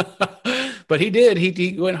 But he did.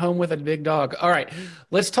 He went home with a big dog. All right.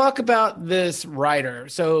 Let's talk about this writer.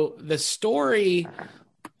 So the story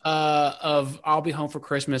of I'll Be Home for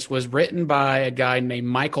Christmas was written by a guy named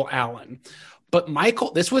Michael Allen. But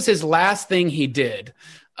this was his last thing he did.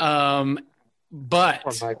 But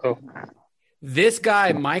Michael. This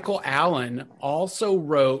guy, Michael Allen, also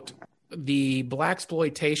wrote the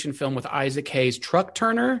blaxploitation film with Isaac Hayes, Truck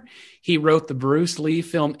Turner. He wrote the Bruce Lee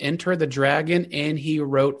film Enter the Dragon, and he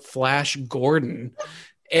wrote Flash Gordon.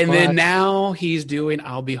 And then now he's doing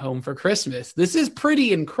I'll Be Home for Christmas. This is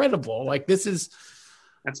pretty incredible. Like, that's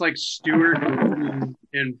like Stuart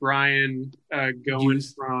and Brian going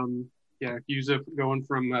from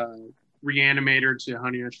Reanimator to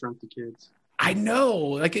Honey, I Shrunk the Kids. I know,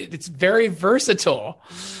 like, it's very versatile.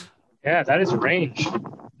 Yeah, that is range.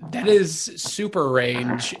 That is super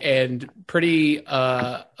range and pretty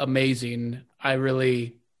amazing. I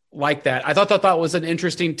really like that. I thought that was an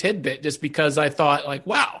interesting tidbit just because I thought, like,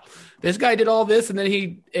 wow, this guy did all this and then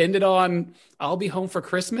he ended on I'll Be Home for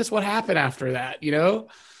Christmas. What happened after that, Because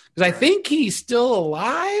I think he's still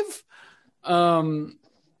alive.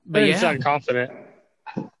 But he's not confident.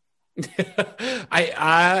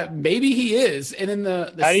 I maybe he is. And in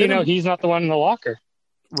the how do you know he's not the one in the locker?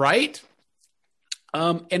 Right.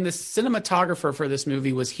 And the cinematographer for this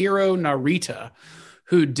movie was Hiro Narita,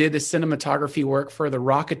 who did the cinematography work for The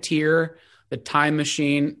Rocketeer, The Time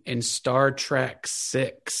Machine, and Star Trek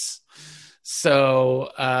VI. So,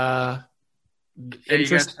 you got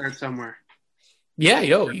to start somewhere. Yeah,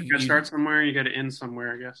 you got to start somewhere. You got to end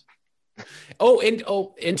somewhere, I guess.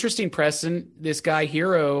 Interesting, Preston. This guy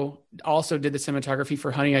Hiro also did the cinematography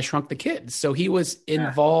for Honey, I Shrunk the Kids. So he was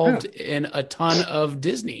involved in a ton of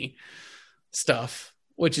Disney stuff,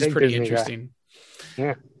 which is pretty Disney interesting.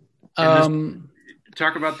 Guy. Yeah.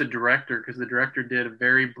 talk about the director, because the director did a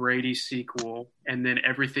very Brady sequel, and then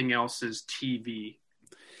everything else is TV.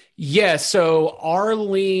 Yeah, so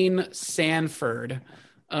Arlene Sanford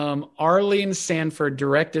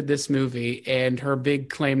directed this movie, and her big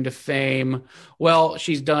claim to fame, well,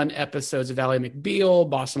 she's done episodes of Ally McBeal,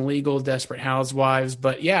 Boston Legal, Desperate Housewives,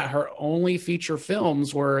 but yeah, her only feature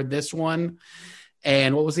films were this one,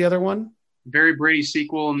 and what was the other one? Very Brady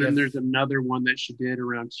sequel, and then Yeah. there's another one that she did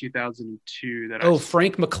around 2002 that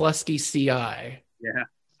Frank McCluskey CI. Yeah.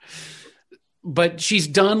 But she's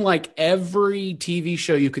done like every TV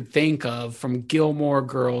show you could think of, from Gilmore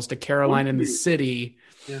Girls to Caroline in the City.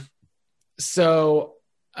 Yeah. So,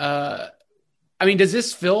 I mean, does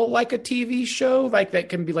this feel like a TV show? Like that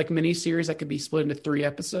can be like miniseries that could be split into 3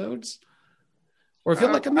 episodes? Or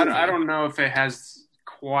feel like a movie? I don't know if it has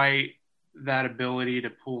quite that ability to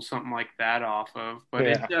pull something like that off of, but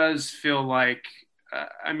it does feel like,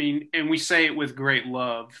 I mean, and we say it with great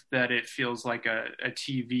love, that it feels like a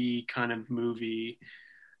TV kind of movie.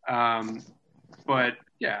 But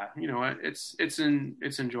yeah, you know what? It's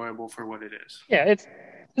enjoyable for what it is. Yeah,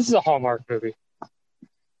 this is a Hallmark movie.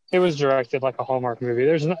 It was directed like a Hallmark movie.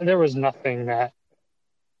 There was nothing that,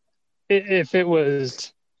 if it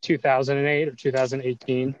was 2008 or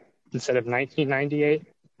 2018 instead of 1998,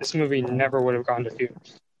 this movie never would have gone to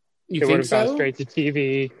theaters. You it think would have so? gone straight to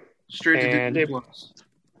TV. Straight to And Disney Plus.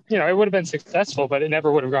 You know, it would have been successful, but it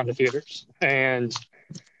never would have gone to theaters. And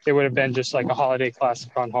it would have been just like a holiday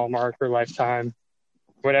classic on Hallmark or Lifetime,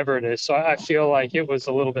 whatever it is. So I feel like it was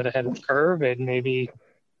a little bit ahead of the curve, and maybe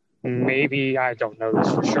I don't know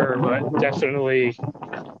this for sure, but definitely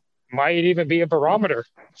might even be a barometer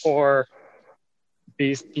for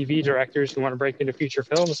these TV directors who want to break into feature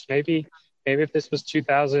films. Maybe if this was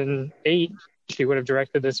 2008, she would have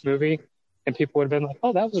directed this movie, and people would have been like,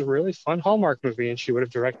 "Oh, that was a really fun Hallmark movie," and she would have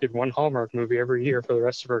directed one Hallmark movie every year for the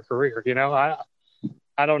rest of her career. You know, I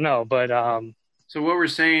don't know, but so what we're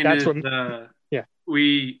saying is,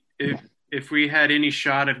 if we had any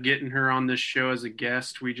shot of getting her on this show as a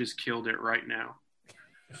guest, we just killed it right now.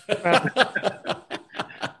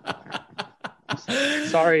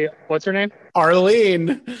 Sorry, what's her name?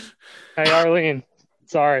 Arlene. Hey, Arlene.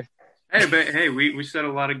 Sorry. Hey, we said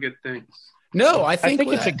a lot of good things. No, I think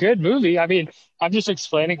it's a good movie. I mean, I'm just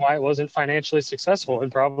explaining why it wasn't financially successful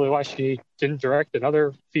and probably why she didn't direct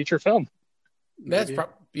another feature film. That's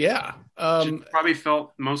yeah. She probably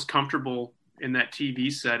felt most comfortable in that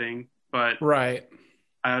TV setting, but right.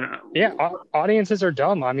 I don't know. Yeah, audiences are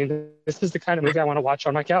dumb. I mean, this is the kind of movie I want to watch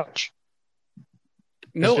on my couch.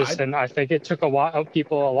 No, and I think it took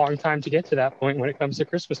people a long time to get to that point when it comes to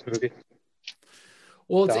Christmas movies.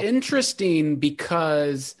 Well, it's interesting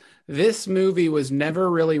because this movie was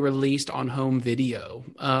never really released on home video.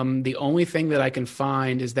 The only thing that I can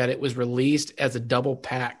find is that it was released as a double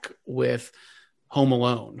pack with Home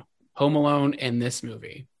Alone and this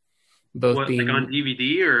movie, both being like on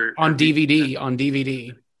DVD or on DVD. On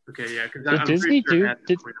DVD. Okay, yeah. Because did Disney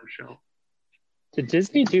Did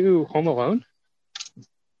Disney do Home Alone?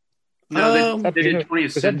 No, they did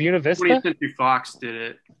 20th was that Buena Vista? 20th Century Fox did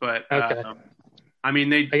it, but okay. I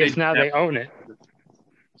mean, I guess now they own it.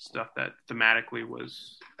 Stuff that thematically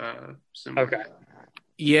was similar. Okay.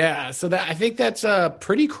 Yeah, so I think that's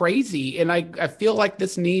pretty crazy, and I feel like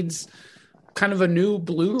this needs kind of a new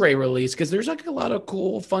Blu-ray release because there's like a lot of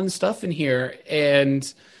cool, fun stuff in here,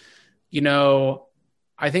 and you know,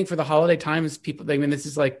 I think for the holiday times, people, I mean, this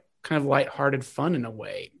is like kind of lighthearted fun in a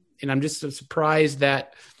way, and I'm just so surprised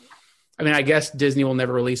that. I mean, I guess Disney will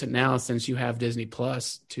never release it now since you have Disney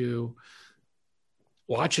Plus to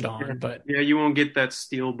watch it on. But yeah, you won't get that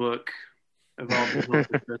Steelbook of I'll Be Home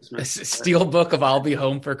for Christmas. Steelbook of I'll Be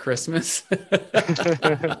Home for Christmas.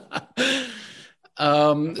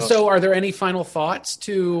 So, are there any final thoughts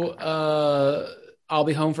to I'll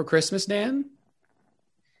Be Home for Christmas, Dan?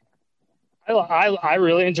 I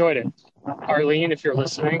really enjoyed it. Arlene, if you're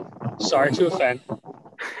listening, sorry to offend.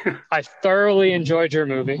 I thoroughly enjoyed your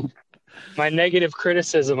movie. My negative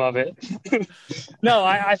criticism of it. No,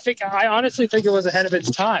 I honestly think it was ahead of its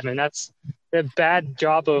time, and that's a bad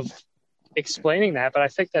job of explaining that. But I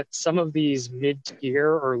think that some of these mid-tier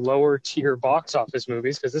or lower-tier box office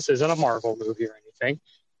movies, because this isn't a Marvel movie or anything,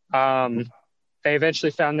 they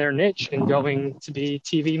eventually found their niche in going to be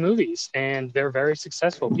TV movies, and they're very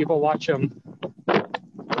successful. People watch them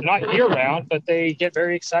not year-round, but they get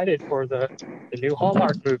very excited for the new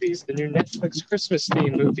Hallmark movies, the new Netflix Christmas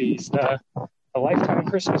theme movies, the Lifetime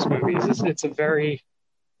Christmas movies. It's a very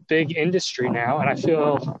big industry now, and I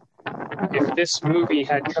feel if this movie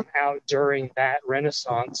had come out during that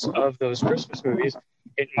renaissance of those Christmas movies,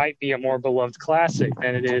 it might be a more beloved classic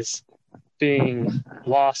than it is being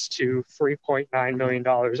lost to $3.9 million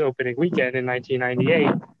opening weekend in 1998,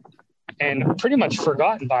 and pretty much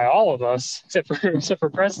forgotten by all of us, except for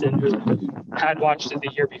Preston, who had watched it the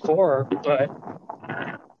year before. But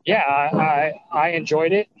yeah, I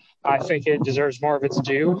enjoyed it. I think it deserves more of its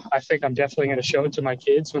due. I think I'm definitely going to show it to my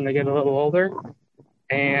kids when they get a little older.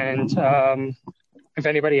 And if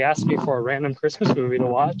anybody asks me for a random Christmas movie to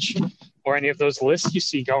watch, or any of those lists you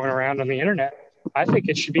see going around on the internet, I think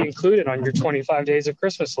it should be included on your 25 Days of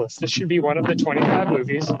Christmas list. This should be one of the 25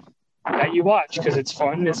 movies that you watch because it's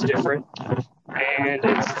fun, it's different, and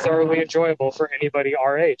it's thoroughly enjoyable for anybody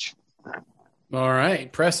our age. All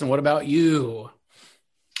right, Preston, what about you?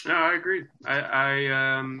 No, I agree.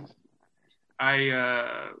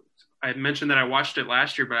 I mentioned that I watched it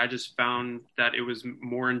last year, but I just found that it was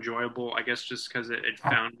more enjoyable, I guess, just because it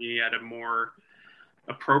found me at a more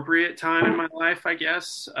appropriate time in my life, I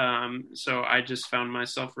guess. So I just found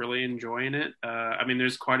myself really enjoying it. I mean,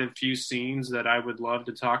 there's quite a few scenes that I would love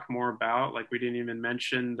to talk more about. Like we didn't even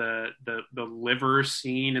mention the liver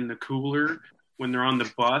scene in the cooler when they're on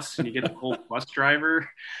the bus and you get the whole bus driver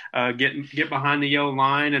get behind the yellow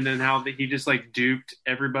line, and then how he just like duped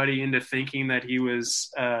everybody into thinking that he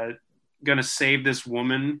was going to save this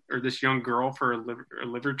woman or this young girl for a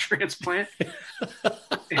liver transplant.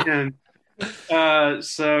 And yeah,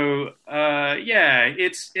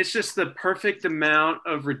 it's just the perfect amount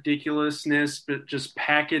of ridiculousness, but just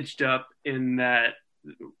packaged up in that,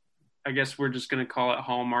 I guess we're just going to call it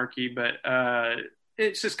Hallmarky, but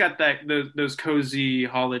it's just got those cozy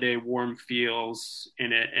holiday warm feels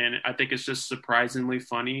in it. And I think it's just surprisingly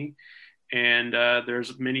funny. And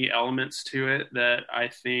there's many elements to it that I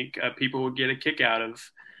think people would get a kick out of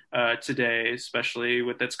today, especially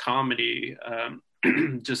with its comedy.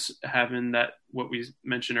 Just having that, what we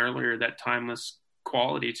mentioned earlier, that timeless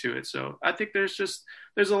quality to it. So I think there's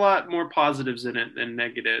a lot more positives in it than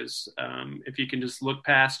negatives. If you can just look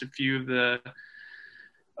past a few of the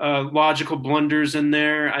logical blunders in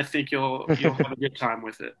there, I think you'll have a good time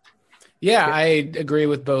with it. Yeah, I agree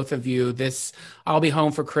with both of you. This I'll Be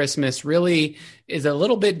Home for Christmas really is a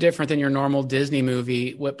little bit different than your normal Disney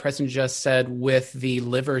movie. What Preston just said with the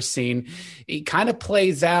liver scene, it kind of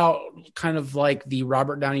plays out kind of like the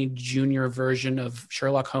Robert Downey Jr. version of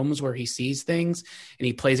Sherlock Holmes, where he sees things and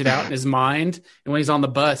he plays it out in his mind. And when he's on the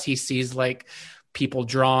bus, he sees like people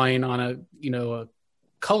drawing on a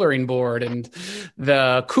coloring board and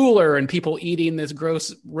the cooler and people eating this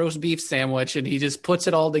gross roast beef sandwich, and he just puts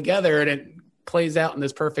it all together and it plays out in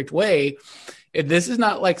this perfect way. This is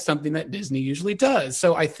not like something that Disney usually does.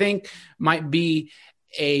 So I think might be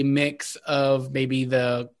a mix of maybe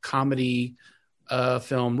the comedy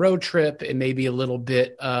film Road Trip and maybe a little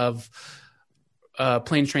bit of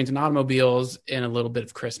Planes, Trains, and Automobiles and a little bit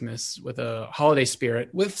of Christmas with a holiday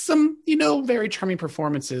spirit with some, very charming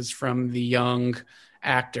performances from the young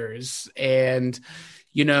actors. And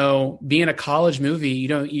being a college movie,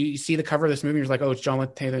 you see the cover of this movie, you're like, oh, it's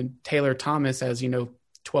Jonathan Taylor Thomas as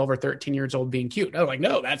 12 or 13 years old being cute. I was like,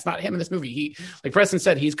 no, that's not him in this movie. He, like Preston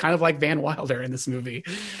said, he's kind of like Van Wilder in this movie.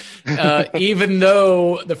 Even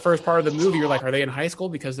though the first part of the movie, you're like, are they in high school?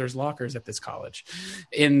 Because there's lockers at this college.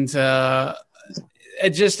 And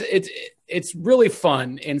it's really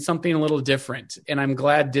fun and something a little different. And I'm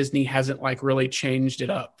glad Disney hasn't like really changed it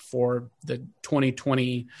up for the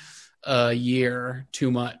 2020 year too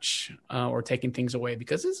much or taking things away,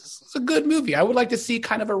 because this is a good movie. I would like to see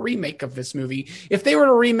kind of a remake of this movie. If they were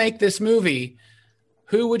to remake this movie,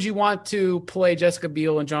 who would you want to play Jessica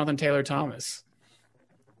Biel and Jonathan Taylor Thomas?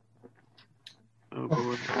 Oh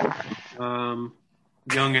boy.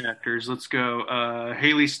 Young actors. Let's go.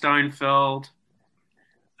 Haley Steinfeld.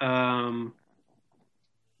 Tom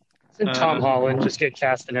Holland, just get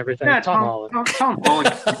cast and everything. Yeah, Tom Holland. Tom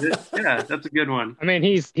Holland. Yeah, that's a good one. I mean,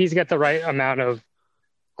 he's got the right amount of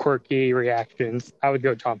quirky reactions. I would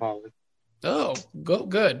go Tom Holland. Oh,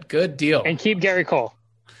 good deal. And keep Gary Cole.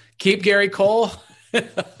 Keep Gary Cole.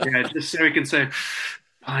 Yeah, just so we can say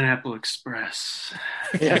Pineapple Express.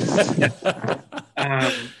 Yes.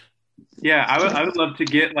 Yeah, I would love to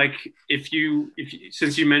get, like, if you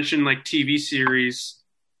since you mentioned like TV series,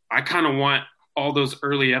 I kind of want all those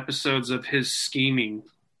early episodes of his scheming.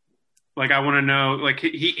 Like, I want to know, like,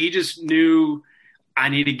 he just knew I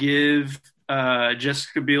need to give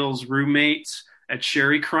Jessica Biel's roommates at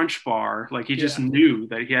Sherry Crunch Bar. Like, he just knew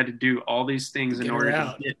that he had to do all these things in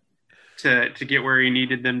order to get where he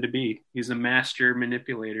needed them to be. He's a master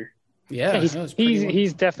manipulator. Yeah,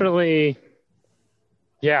 he's definitely.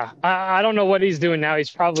 Yeah, I don't know what he's doing now.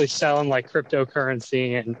 He's probably selling like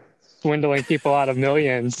cryptocurrency and swindling people out of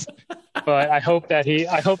millions. But I hope that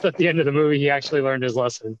at the end of the movie he actually learned his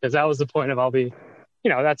lesson, because that was the point of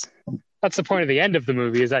that's the point of the end of the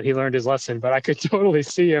movie, is that he learned his lesson. But I could totally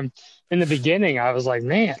see him in the beginning. I was like,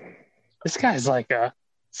 man, this guy's like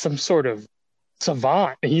some sort of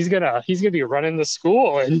savant. He's gonna be running the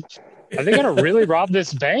school, and are they gonna really rob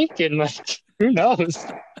this bank? And like, who knows?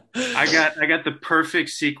 I got the perfect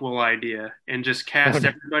sequel idea, and just cast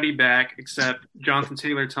everybody back except Jonathan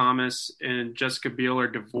Taylor Thomas and Jessica Biel are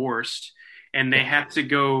divorced, and they have to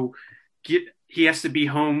go he has to be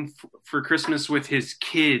home for Christmas with his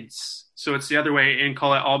kids. So it's the other way, and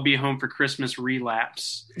call it "I'll Be Home for Christmas"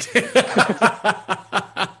 relapse.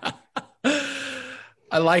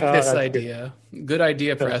 I like this idea. Good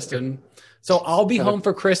idea, Preston. So I'll Be Home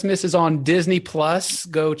for Christmas is on Disney Plus.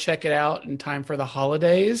 Go check it out in time for the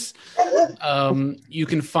holidays. You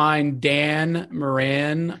can find Dan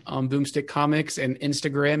Moran on Boomstick Comics and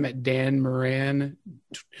Instagram at Dan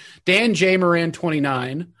J Moran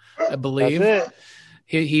 29, I believe. That's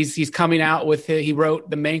it. He's coming out with it. He wrote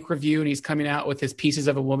the Mank review, and he's coming out with his Pieces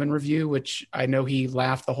of a Woman review, which I know he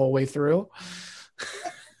laughed the whole way through.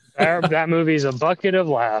 That movie's a bucket of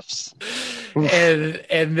laughs.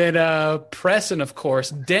 And then Preston, of course,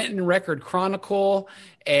 Denton Record Chronicle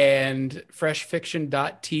and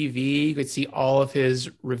freshfiction.tv. You can see all of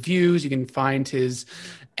his reviews. You can find his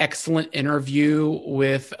excellent interview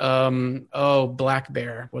with Black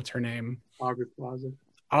Bear. What's her name?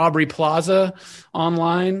 Aubrey Plaza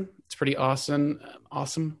online. It's pretty awesome.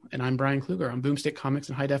 And I'm Brian Kluger on Boomstick Comics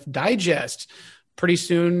and High Def Digest. Pretty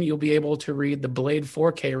soon you'll be able to read the Blade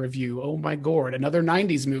 4K review. Oh my God, another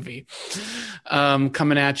 90s movie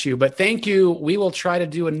coming at you. But thank you. We will try to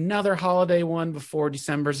do another holiday one before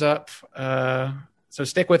December's up. So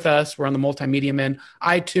stick with us. We're on the Multimedia Men,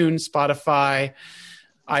 iTunes, Spotify,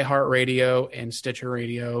 iHeartRadio, and Stitcher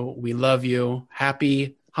Radio. We love you.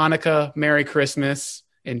 Happy Hanukkah, Merry Christmas,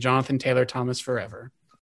 and Jonathan Taylor Thomas forever.